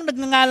taong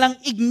nagngangalang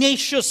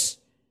Ignatius.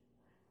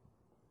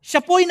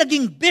 Siya po ay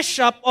naging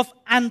bishop of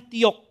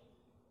Antioch.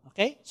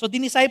 Okay? So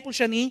dinisciple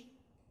siya ni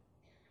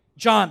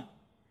John.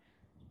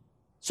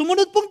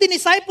 Sumunod pong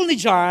dinisciple ni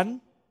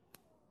John,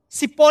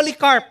 si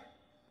Polycarp.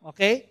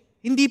 Okay?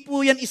 Hindi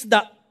po yan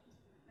isda.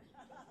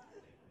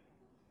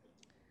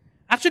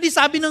 Actually,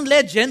 sabi ng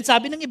legend,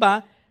 sabi ng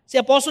iba, si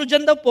Apostle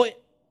John daw po,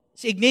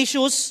 si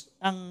Ignatius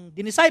ang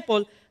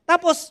dinisciple,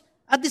 tapos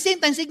at the same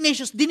time, si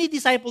Ignatius,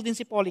 dinidisciple din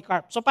si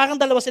Polycarp. So parang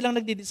dalawa silang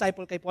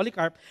nagdi-disciple kay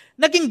Polycarp.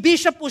 Naging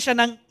bishop po siya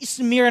ng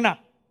Smyrna.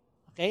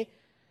 Okay?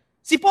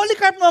 Si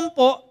Polycarp naman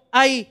po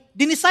ay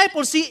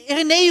dinisciple si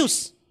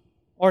Irenaeus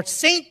or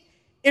Saint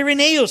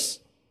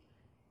Irenaeus.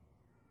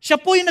 Siya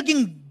po yung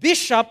naging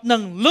bishop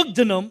ng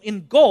Lugdunum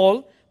in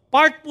Gaul,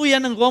 part po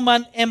yan ng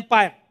Roman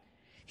Empire.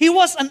 He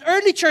was an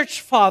early church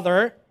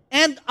father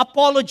and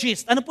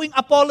apologist. Ano po yung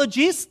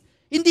apologist?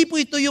 Hindi po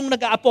ito yung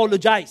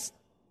nag-apologize.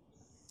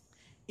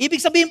 Ibig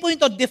sabihin po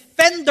ito,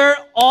 defender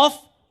of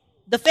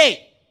the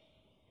faith.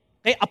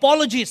 Okay,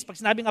 apologist, pag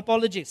sinabing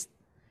apologist.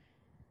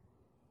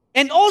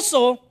 And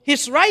also,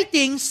 his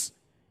writings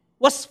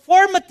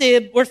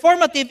were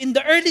formative in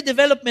the early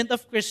development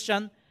of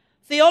Christian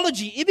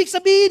theology. Ibig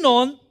sabihin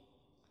nun,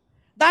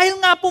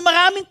 dahil nga po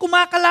maraming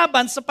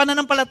kumakalaban sa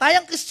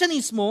pananampalatayang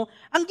Kristyanismo,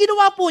 ang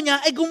ginawa po niya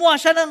ay gumawa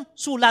siya ng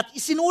sulat.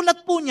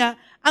 Isinulat po niya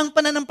ang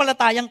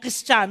pananampalatayang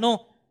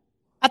Kristiyano.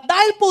 At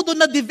dahil po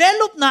doon,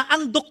 na-develop na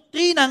ang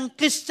doktrinang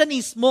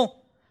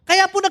Kristyanismo.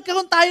 Kaya po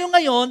nagkaroon tayo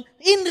ngayon,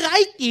 in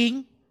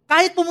writing,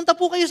 kahit pumunta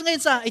po kayo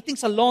ngayon sa, I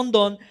think sa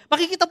London,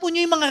 makikita po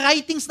niyo yung mga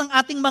writings ng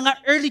ating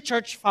mga early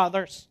church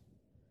fathers.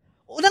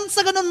 Unang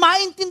sa ganun,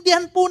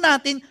 maintindihan po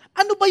natin,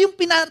 ano ba yung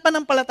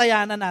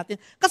pananampalatayanan natin?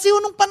 Kasi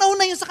nung panahon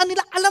na yun, sa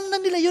kanila, alam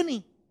na nila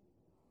yun eh.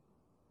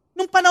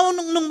 Nung panahon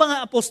ng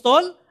mga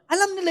apostol,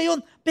 alam nila yun.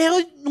 Pero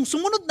nung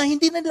sumunod na,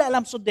 hindi na nila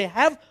alam. So they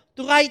have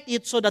to write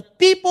it so that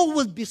people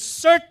will be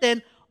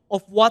certain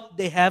of what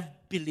they have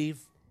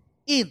believed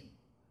in.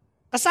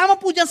 Kasama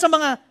po dyan sa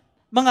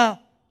mga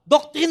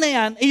doctrine na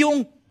yan, ay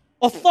yung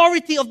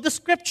authority of the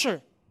Scripture.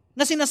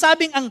 Na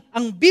sinasabing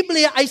ang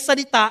Biblia ay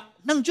salita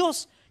ng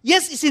Diyos.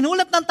 Yes,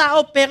 isinulat ng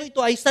tao, pero ito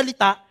ay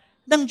salita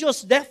ng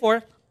Diyos. Therefore,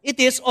 it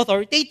is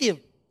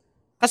authoritative.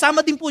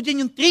 Kasama din po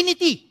dyan yung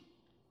Trinity.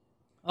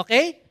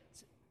 Okay?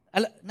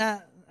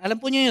 Alam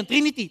po niyo yung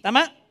Trinity,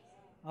 tama?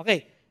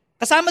 Okay.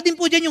 Kasama din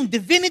po dyan yung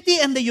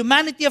divinity and the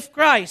humanity of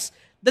Christ.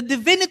 the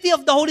divinity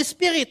of the Holy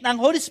Spirit, na ang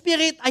Holy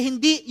Spirit ay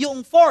hindi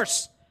yung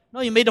force.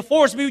 No, you made the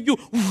force be with you.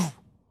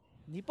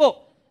 Hindi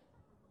po.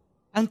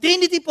 Ang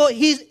Trinity po,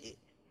 He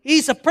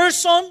is a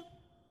person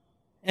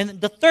and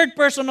the third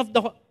person of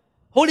the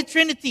Holy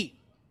Trinity.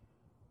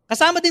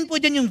 Kasama din po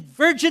dyan yung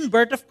virgin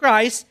birth of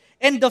Christ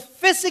and the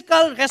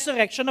physical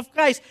resurrection of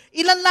Christ.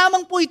 Ilan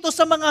lamang po ito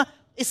sa mga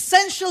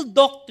essential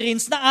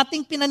doctrines na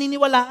ating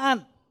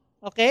pinaniniwalaan.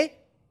 Okay?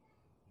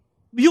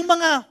 Yung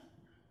mga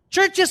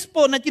churches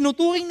po na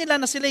tinuturing nila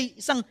na sila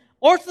isang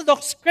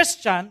Orthodox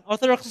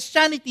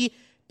Christianity,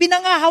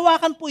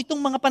 pinangahawakan po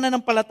itong mga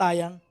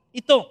pananampalatayang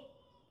ito.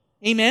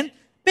 Amen?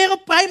 Pero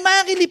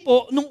primarily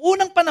po, nung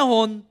unang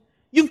panahon,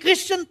 yung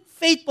Christian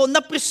faith po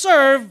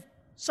na-preserve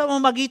sa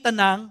mamagitan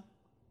ng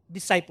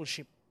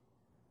discipleship.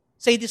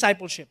 Say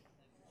discipleship.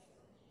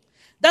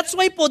 That's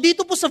why po,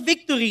 dito po sa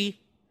Victory,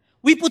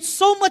 we put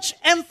so much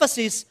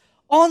emphasis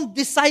on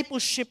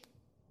discipleship.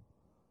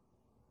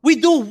 We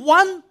do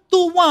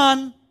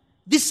one-to-one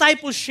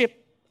discipleship.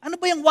 Ano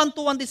ba yung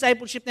one-to-one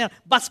discipleship na yan?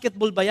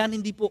 Basketball ba yan?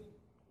 Hindi po.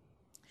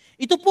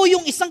 Ito po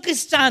yung isang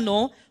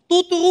Kristiyano,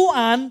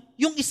 tuturuan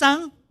yung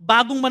isang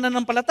bagong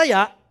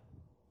mananampalataya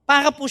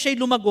para po siya'y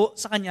lumago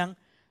sa kanyang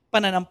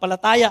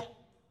pananampalataya.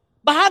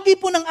 Bahagi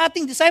po ng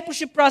ating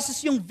discipleship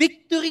process yung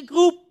victory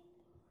group.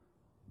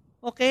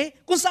 Okay?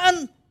 Kung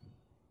saan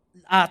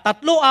 3, 4,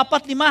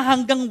 5,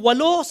 hanggang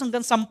 8,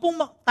 hanggang 10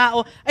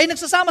 tao ay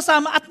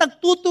nagsasama-sama at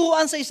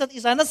nagtuturuan sa isa't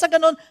isa na sa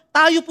ganon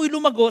tayo po'y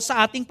lumago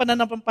sa ating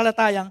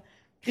pananampalatayang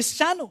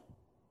Kristiyano.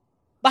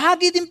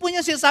 Bahagi din po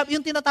niya sinasabi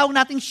yung tinatawag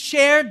nating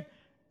shared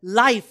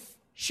life.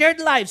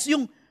 Shared lives.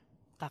 Yung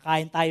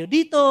kakain tayo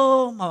dito,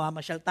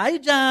 mamamasyal tayo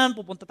dyan,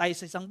 pupunta tayo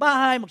sa isang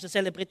bahay,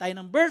 magsa-celebrate tayo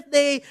ng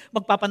birthday,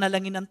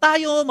 magpapanalaginan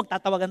tayo,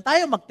 magtatawagan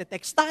tayo,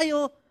 magte-text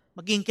tayo,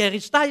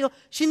 mag-encourage tayo.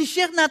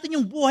 Sinishare natin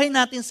yung buhay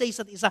natin sa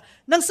isa't isa.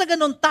 Nang sa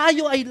ganon,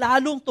 tayo ay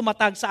lalong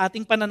tumatag sa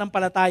ating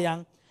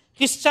pananampalatayang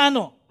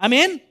Kristiyano.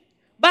 Amen?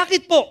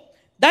 Bakit po?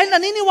 Dahil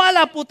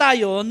naniniwala po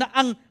tayo na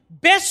ang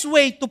best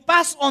way to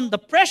pass on the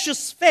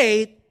precious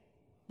faith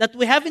that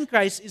we have in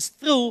Christ is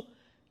through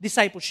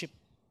discipleship.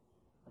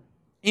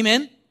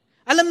 Amen?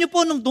 Alam niyo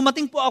po, nung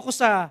dumating po ako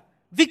sa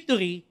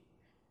Victory,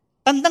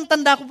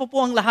 tandang-tanda ko po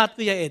ang lahat,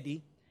 Kuya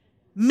Eddie.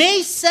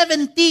 May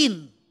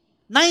 17,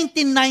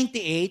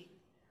 1998,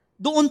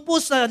 doon po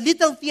sa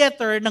Little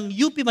Theater ng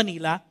UP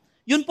Manila,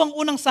 yun po ang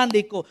unang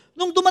Sunday ko.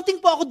 Nung dumating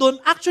po ako doon,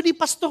 actually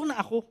pastor na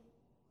ako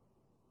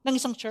ng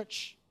isang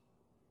church.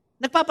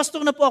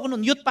 Nagpapastor na po ako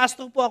noon, youth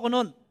pastor po ako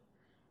noon.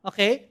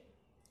 Okay?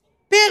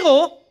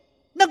 Pero,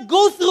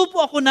 nag-go through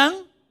po ako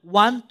ng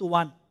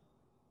one-to-one.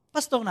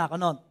 Pastor na ako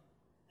noon.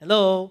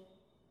 Hello?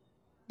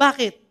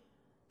 Bakit?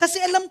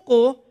 Kasi alam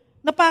ko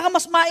na para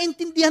mas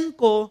maintindihan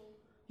ko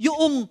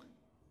yung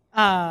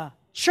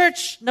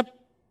church na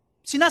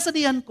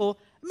sinasadihan ko,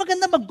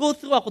 maganda mag-go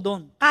through ako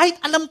doon. Kahit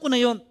alam ko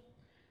na yon.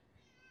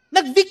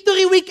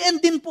 Nag-victory weekend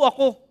din po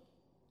ako.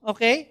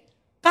 Okay?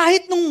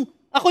 Kahit nung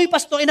ako'y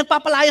pastor,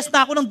 nagpapalayas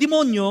na ako ng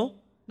demonyo,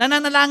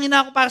 nananalangin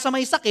na ako para sa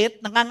may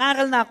sakit,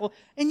 nangangaral na ako,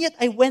 and yet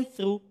I went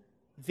through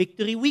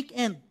victory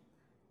weekend.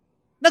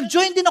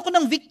 Nag-join din ako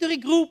ng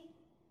victory group.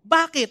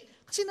 Bakit?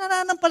 Kasi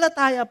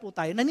nananampalataya po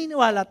tayo,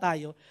 naniniwala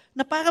tayo,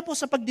 na para po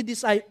sa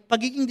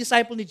pagiging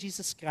disciple ni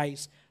Jesus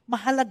Christ,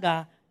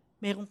 mahalaga,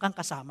 meron kang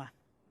kasama.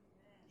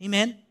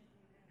 Amen?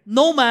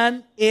 No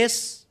man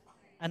is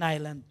an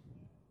island.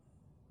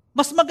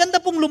 Mas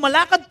maganda pong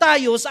lumalakad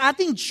tayo sa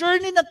ating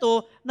journey na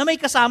to na may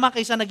kasama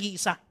kaysa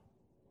nag-iisa.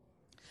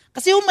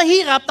 Kasi yung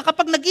mahirap na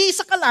kapag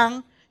nag-iisa ka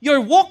lang,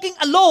 you're walking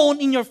alone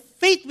in your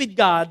faith with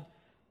God,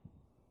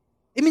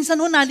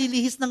 minsan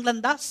nalilihis ng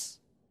landas.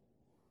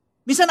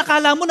 Minsan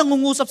nakala mo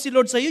nangungusap si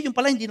Lord sa iyo, yung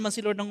pala hindi naman si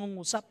Lord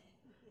nangungusap.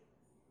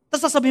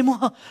 Tapos sasabihin mo,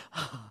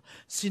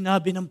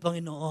 sinabi ng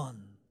Panginoon,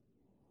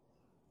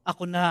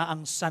 ako na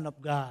ang Son of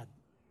God.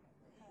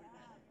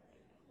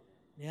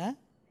 Yeah?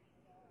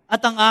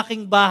 At ang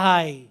aking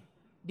bahay,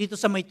 dito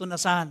sa may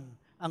tunasan,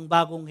 ang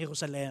bagong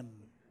Jerusalem.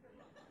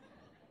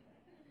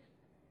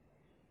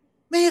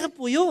 Mahirap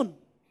po yun.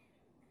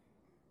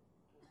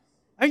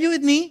 Are you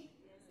with me?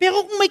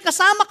 Pero kung may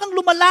kasama kang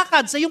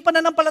lumalakad sa iyong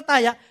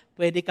pananampalataya,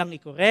 pwede kang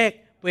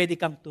i-correct, pwede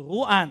kang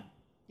turuan.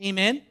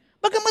 Amen?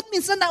 Bagamat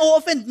minsan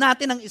na-offend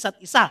natin ang isa't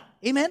isa.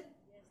 Amen?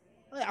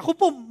 Ako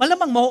po,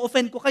 malamang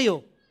ma-offend ko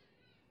kayo.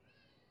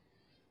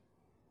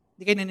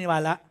 Hindi kayo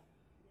naniniwala?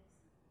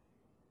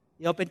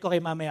 I-open ko kay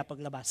mamaya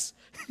paglabas.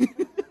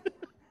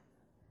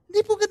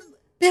 Hindi po ganun.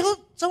 Pero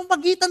sa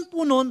magitan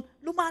po nun,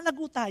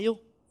 lumalago tayo.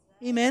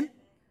 Amen?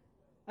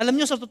 Alam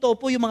nyo, sa totoo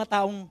po, yung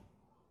mga taong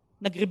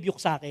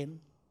nag-rebuke sa akin,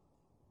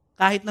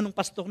 kahit na nung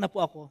pastor na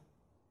po ako,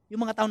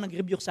 yung mga taong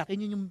nag-rebuke sa akin,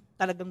 yun yung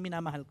talagang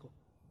minamahal ko.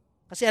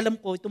 Kasi alam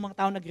ko, itong mga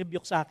taong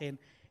nag-rebuke sa akin,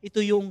 ito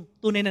yung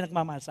tunay na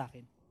nagmamahal sa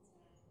akin.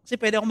 Kasi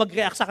pwede ako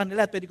mag-react sa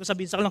kanila at pwede ko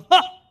sabihin sa kanila,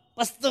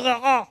 pastor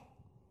ako!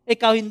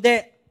 Ikaw hindi.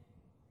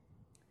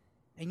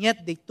 And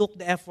yet, they took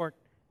the effort.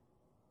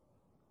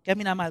 Kaya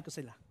minamahal ko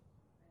sila.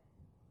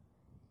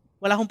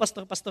 Wala akong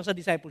pastor-pastor sa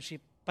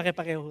discipleship.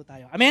 Pare-pareho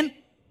tayo. Amen?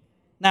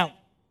 Now,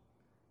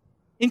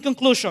 in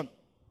conclusion,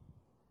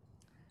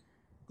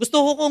 Gusto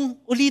ko kong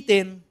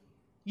ulitin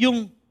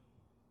yung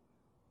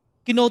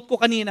kinote ko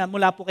kanina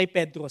mula po kay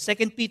Pedro. 2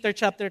 Peter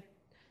chapter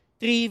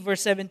 3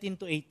 verse 17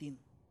 to 18.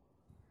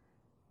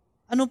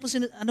 Ano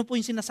po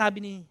yung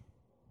sinasabi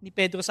ni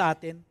Pedro sa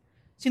atin?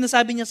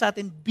 Sinasabi niya sa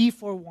atin, be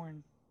forewarned.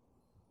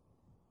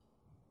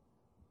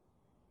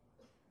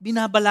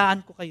 Binabalaan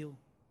ko kayo.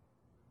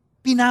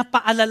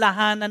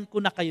 Pinapaalalahanan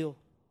ko na kayo.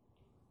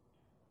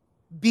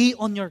 Be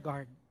on your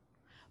guard.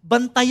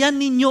 Bantayan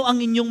ninyo ang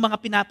inyong mga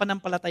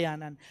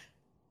pinapanampalatayanan.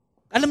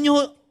 Alam nyo,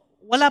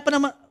 wala pa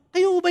naman,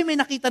 kayo ba may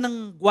nakita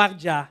ng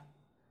gwardya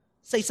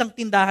sa isang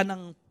tindahan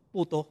ng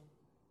puto?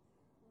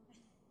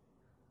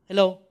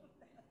 Hello?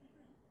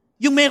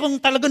 Yung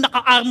merong talagang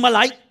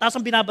naka-armalite, tapos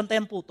ang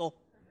binabantayan puto.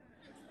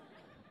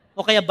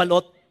 O kaya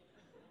balot.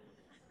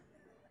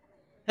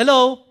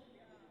 Hello?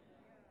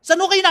 Saan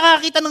kayo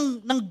nakakita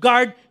ng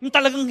guard, yung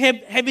talagang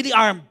heavily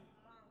armed?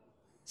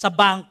 Sa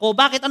bangko.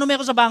 Bakit? Ano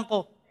meron sa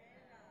bangko?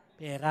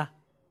 Pera.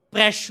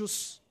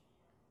 Precious.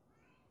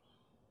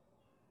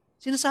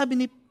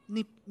 Sinasabi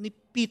ni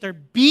Peter,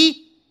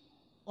 be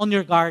on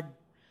your guard.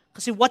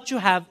 Kasi what you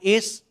have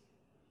is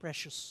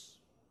precious.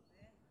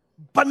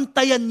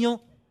 Bantayan nyo.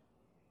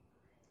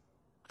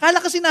 Akala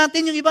kasi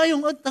natin yung iba,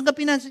 yung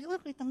tanggapin natin.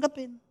 Okay,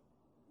 tanggapin.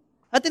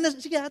 Atin na,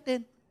 sige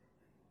atin.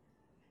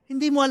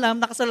 Hindi mo alam,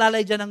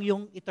 nakasalalay dyan ang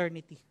yung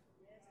eternity.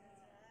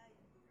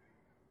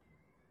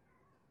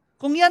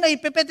 Kung yan ay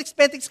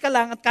pepetiks-petiks ka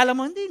lang at kala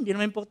mo, hindi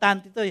naman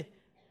importante ito eh.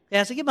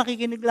 Kaya sige,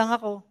 makikinig lang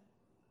ako.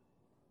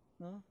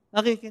 No?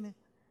 Makikinig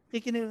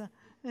lang.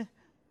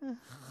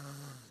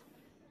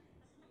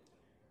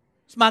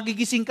 Mas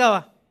magigising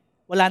ka,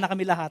 wala na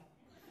kami lahat.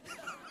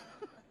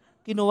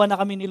 Kinuha na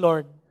kami ni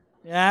Lord.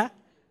 Yeah?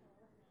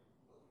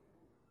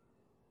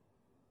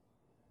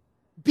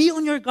 Be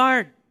on your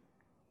guard.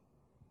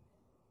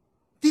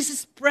 This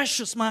is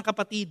precious, mga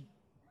kapatid.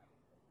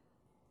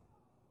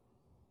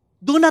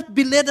 Do not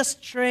be led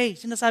astray.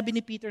 Sinasabi ni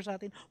Peter sa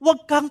atin,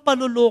 huwag kang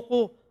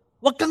paluloko.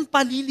 Huwag kang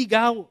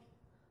paliligaw.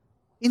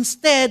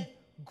 Instead,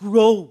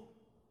 grow.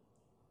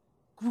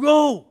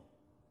 Grow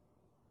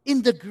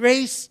in the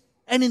grace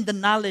and in the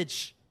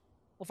knowledge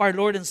of our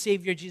Lord and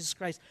Savior Jesus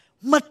Christ.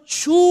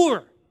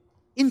 Mature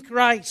in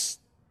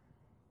Christ.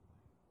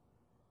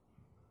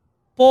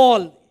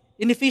 Paul,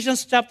 in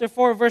Ephesians chapter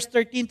 4, verse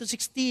 13 to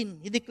 16,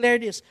 he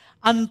declared this,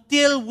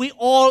 until we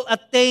all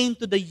attain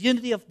to the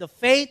unity of the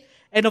faith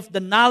and of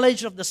the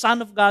knowledge of the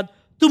Son of God,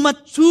 to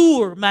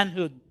mature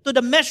manhood, to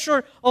the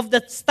measure of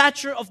the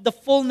stature of the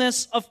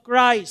fullness of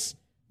Christ.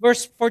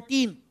 Verse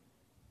 14,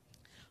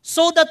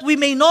 so that we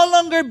may no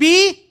longer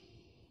be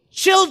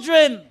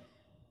children.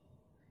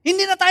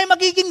 Hindi na tayo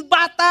magiging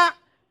bata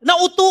na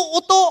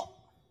uto-uto.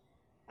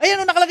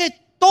 Ayan ang nakalagay,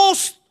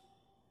 toast.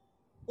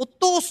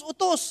 Utos.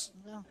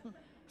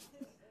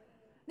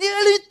 Hindi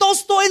alam yung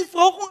toast to and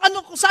fro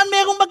kung saan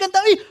merong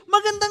maganda.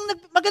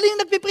 Magaling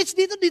nagpipreach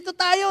dito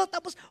tayo.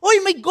 Tapos,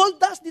 may gold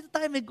dust, dito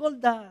tayo may gold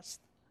dust.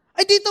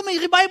 Ay, dito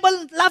may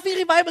revival, laughing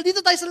revival,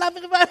 dito tayo sa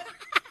laughing revival.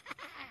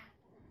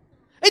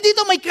 Ay,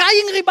 dito may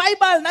crying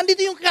revival,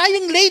 nandito yung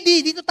crying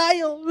lady, dito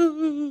tayo.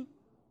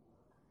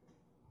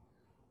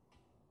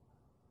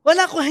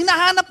 Wala ko,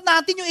 hinahanap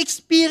natin yung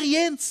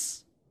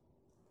experience.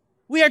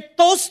 We are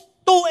tossed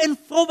to and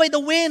fro by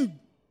the wind.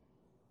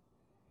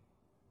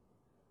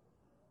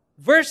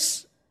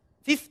 Verse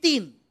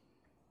 15.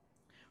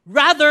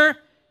 Rather,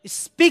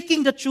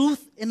 speaking the truth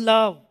in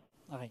love.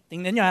 Okay,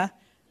 tingnan nyo ha.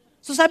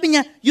 So sabi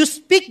niya, you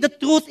speak the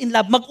truth in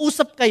love.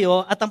 Mag-usap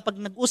kayo at ang pag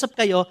nag-usap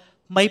kayo,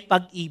 may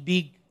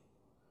pag-ibig.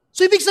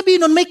 So ibig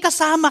sabihin nun, may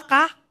kasama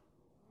ka.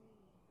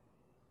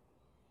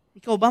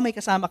 Ikaw ba may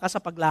kasama ka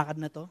sa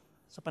paglakad na to?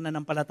 Sa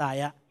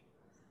pananampalataya?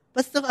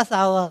 Basta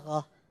asawa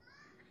ko.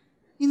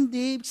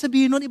 Hindi. Ibig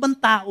sabihin nun, ibang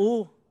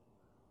tao.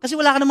 Kasi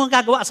wala ka namang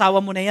gagawa, asawa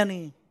mo na yan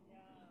eh.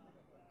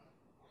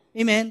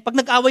 Amen? Pag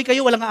nag-away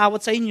kayo, walang aawat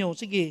sa inyo.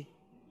 Sige.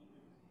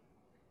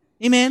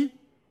 Amen?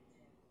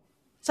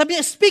 Sabi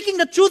niya, speaking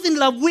the truth in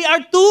love, we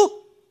are to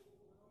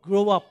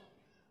grow up.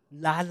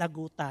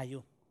 Lalago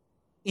tayo.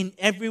 In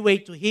every way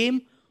to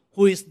Him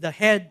who is the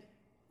head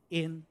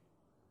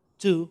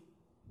into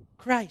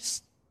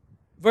Christ.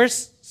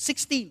 Verse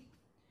 16.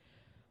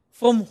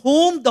 From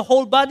whom the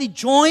whole body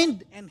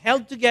joined and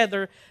held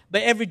together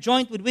by every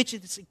joint with which it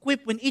is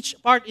equipped when each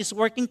part is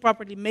working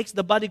properly makes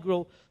the body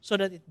grow so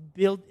that it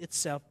builds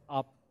itself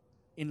up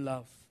in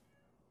love.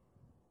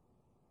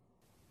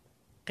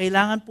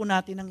 Kailangan po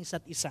natin ng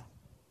isa't isa.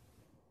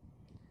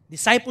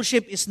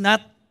 Discipleship is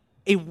not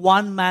a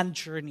one-man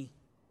journey.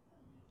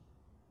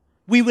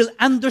 We will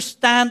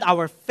understand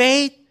our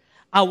faith,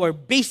 our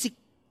basic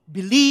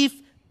belief,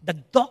 the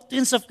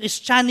doctrines of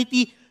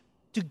Christianity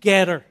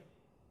together.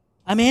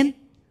 Amen?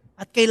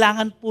 At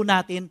kailangan po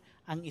natin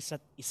ang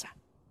isa't isa.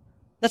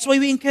 That's why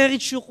we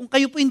encourage you, kung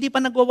kayo po hindi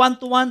pa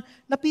nagwa-one-to-one,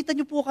 lapitan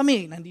niyo po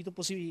kami. Nandito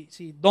po si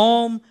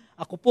Dom,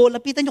 ako po,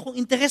 lapitan niyo kung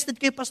interested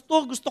kayo,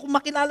 Pastor, gusto kong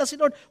makilala si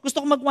Lord,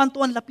 gusto kong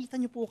mag-one-to-one, lapitan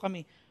niyo po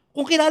kami.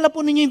 Kung kilala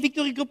po ninyo yung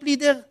Victory Group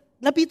Leader,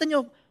 lapitan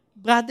niyo,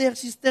 brother,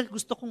 sister,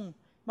 gusto kong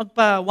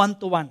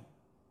magpa-one-to-one.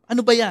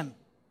 Ano ba yan?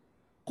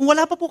 Kung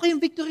wala pa po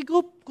kayong victory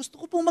group, gusto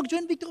ko po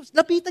mag-join victory group,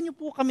 lapitan niyo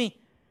po kami.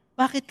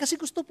 Bakit? Kasi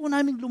gusto po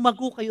namin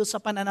lumago kayo sa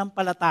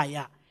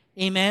pananampalataya.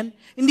 Amen?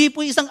 Hindi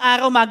po isang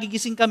araw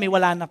magigising kami,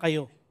 wala na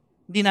kayo.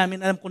 Hindi namin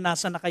alam kung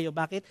nasa na kayo.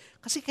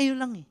 Bakit? Kasi kayo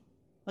lang eh.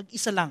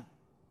 Mag-isa lang.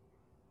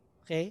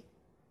 Okay?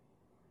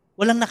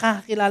 Walang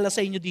nakakakilala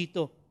sa inyo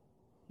dito.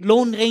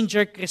 Lone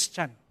Ranger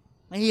Christian.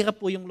 Mahirap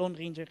po yung Lone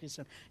Ranger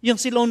Christian. Yung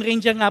si Lone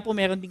Ranger nga po,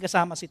 meron din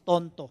kasama si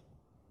Tonto.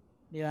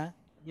 Di ba?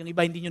 Yung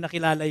iba hindi nyo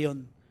nakilala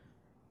yon.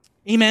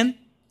 Amen?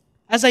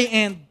 As I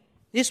end,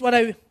 this is what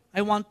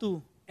I want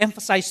to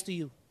emphasize to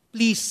you.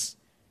 Please,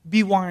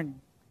 be warned.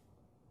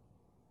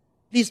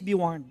 Please be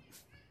warned.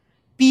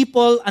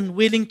 People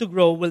unwilling to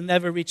grow will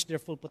never reach their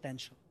full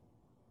potential.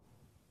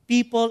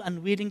 People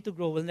unwilling to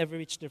grow will never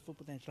reach their full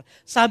potential.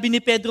 Sabi ni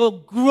Pedro,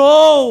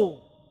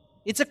 grow!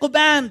 It's a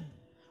command.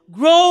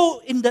 Grow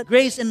in the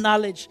grace and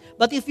knowledge.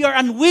 But if you are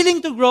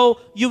unwilling to grow,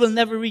 you will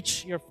never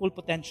reach your full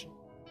potential.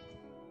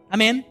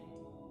 Amen?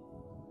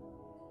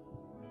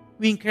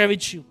 We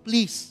encourage you,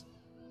 please.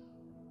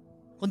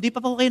 Kung di pa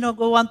po kayo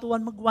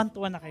nag-one-to-one,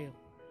 mag-one-to-one na kayo.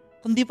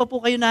 Kung di pa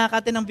po kayo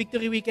nakakate ng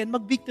Victory Weekend,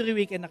 mag-Victory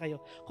Weekend na kayo.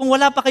 Kung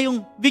wala pa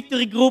kayong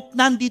Victory Group,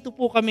 nandito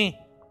po kami.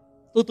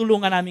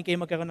 Tutulungan namin kayo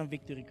magkaroon ng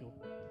Victory Group.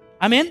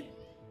 Amen?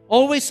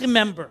 Always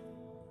remember,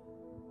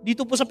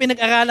 dito po sa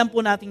pinag-aralan po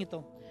natin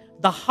ito,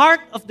 the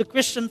heart of the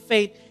Christian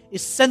faith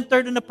is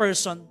centered on a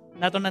person,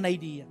 not on an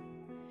idea.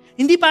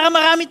 Hindi para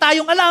marami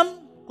tayong alam,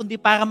 kundi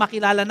para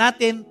makilala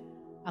natin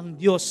ang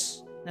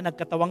Diyos na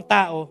nagkatawang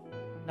tao,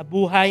 na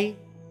buhay,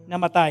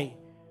 namatay,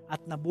 at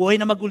nabuhay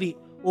na maguli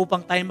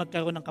upang tayo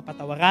magkaroon ng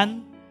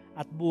kapatawaran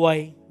at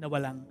buhay na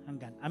walang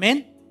hanggan.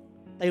 Amen?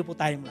 Tayo po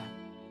tayong lahat.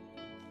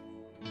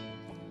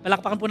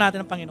 Palakpakan po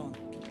natin ang Panginoon.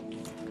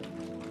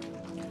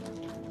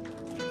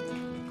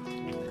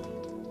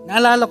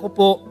 Naalala ko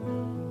po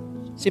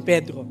si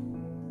Pedro.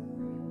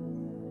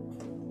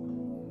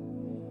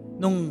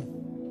 Nung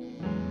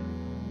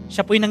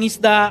siya po'y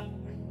nangisda,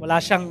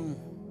 wala siyang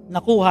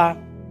nakuha,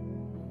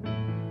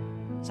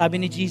 sabi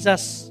ni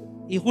Jesus,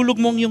 ihulog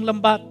mong yung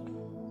lambat.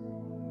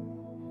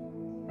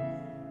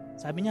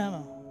 Sabi niya,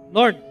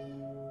 Lord,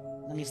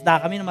 nangisda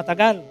kami na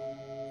matagal.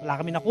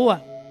 Wala kami nakuha.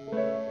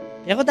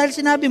 Pero dahil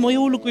sinabi mo,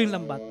 ihulog ko yung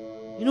lambat.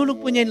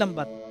 Hinulog po niya yung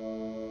lambat.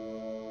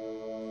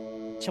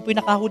 Siya po'y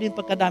nakahuli ng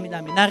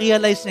pagkadami-dami.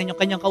 Na-realize niya yung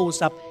kanyang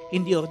kausap,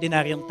 hindi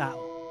ordinaryong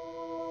tao.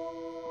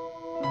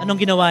 Anong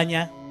ginawa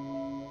niya?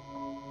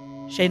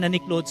 Siya'y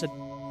naniklod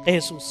kay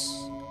Jesus.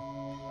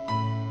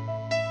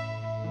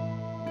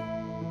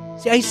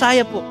 Si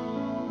Isaiah po,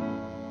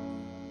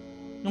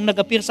 nung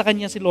nag-appear sa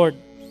kanya si Lord,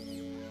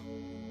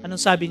 anong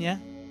sabi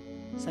niya?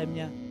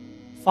 Sabi niya,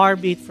 far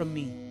be it from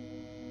me.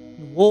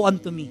 Woe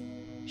unto me.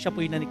 Siya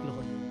po yung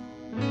naniklohon.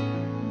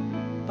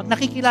 Pag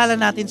nakikilala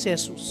natin si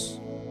Jesus,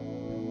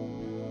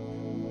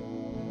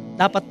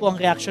 dapat po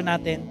ang reaksyon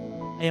natin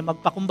ay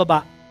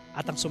magpakumbaba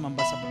at ang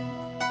sumamba sa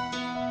Panginoon.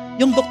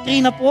 Yung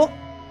doktrina po,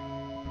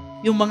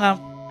 yung mga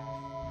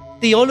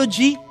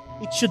theology,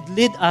 it should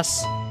lead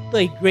us to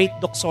a great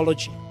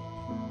doxology.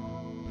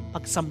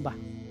 Pagsamba.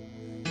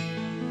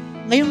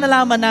 Ngayong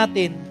nalaman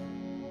natin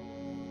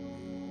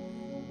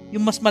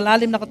yung mas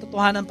malalim na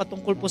katotohanan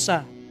patungkol po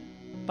sa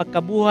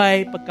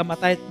pagkabuhay,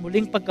 pagkamatay, at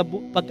muling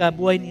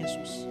pagkabuhay ni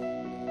Jesus,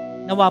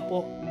 nawa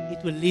po,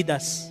 it will lead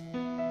us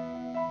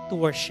to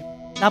worship.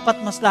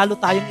 Dapat mas lalo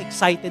tayong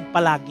excited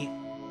palagi.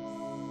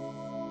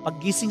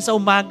 Paggising sa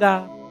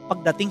umaga,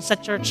 pagdating sa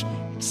church,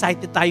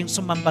 excited tayong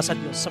sumamba sa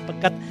Diyos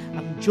sapagkat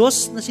ang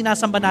Diyos na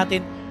sinasamba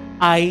natin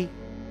ay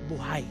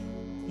buhay.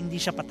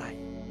 Hindi siya patay.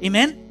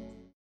 Amen?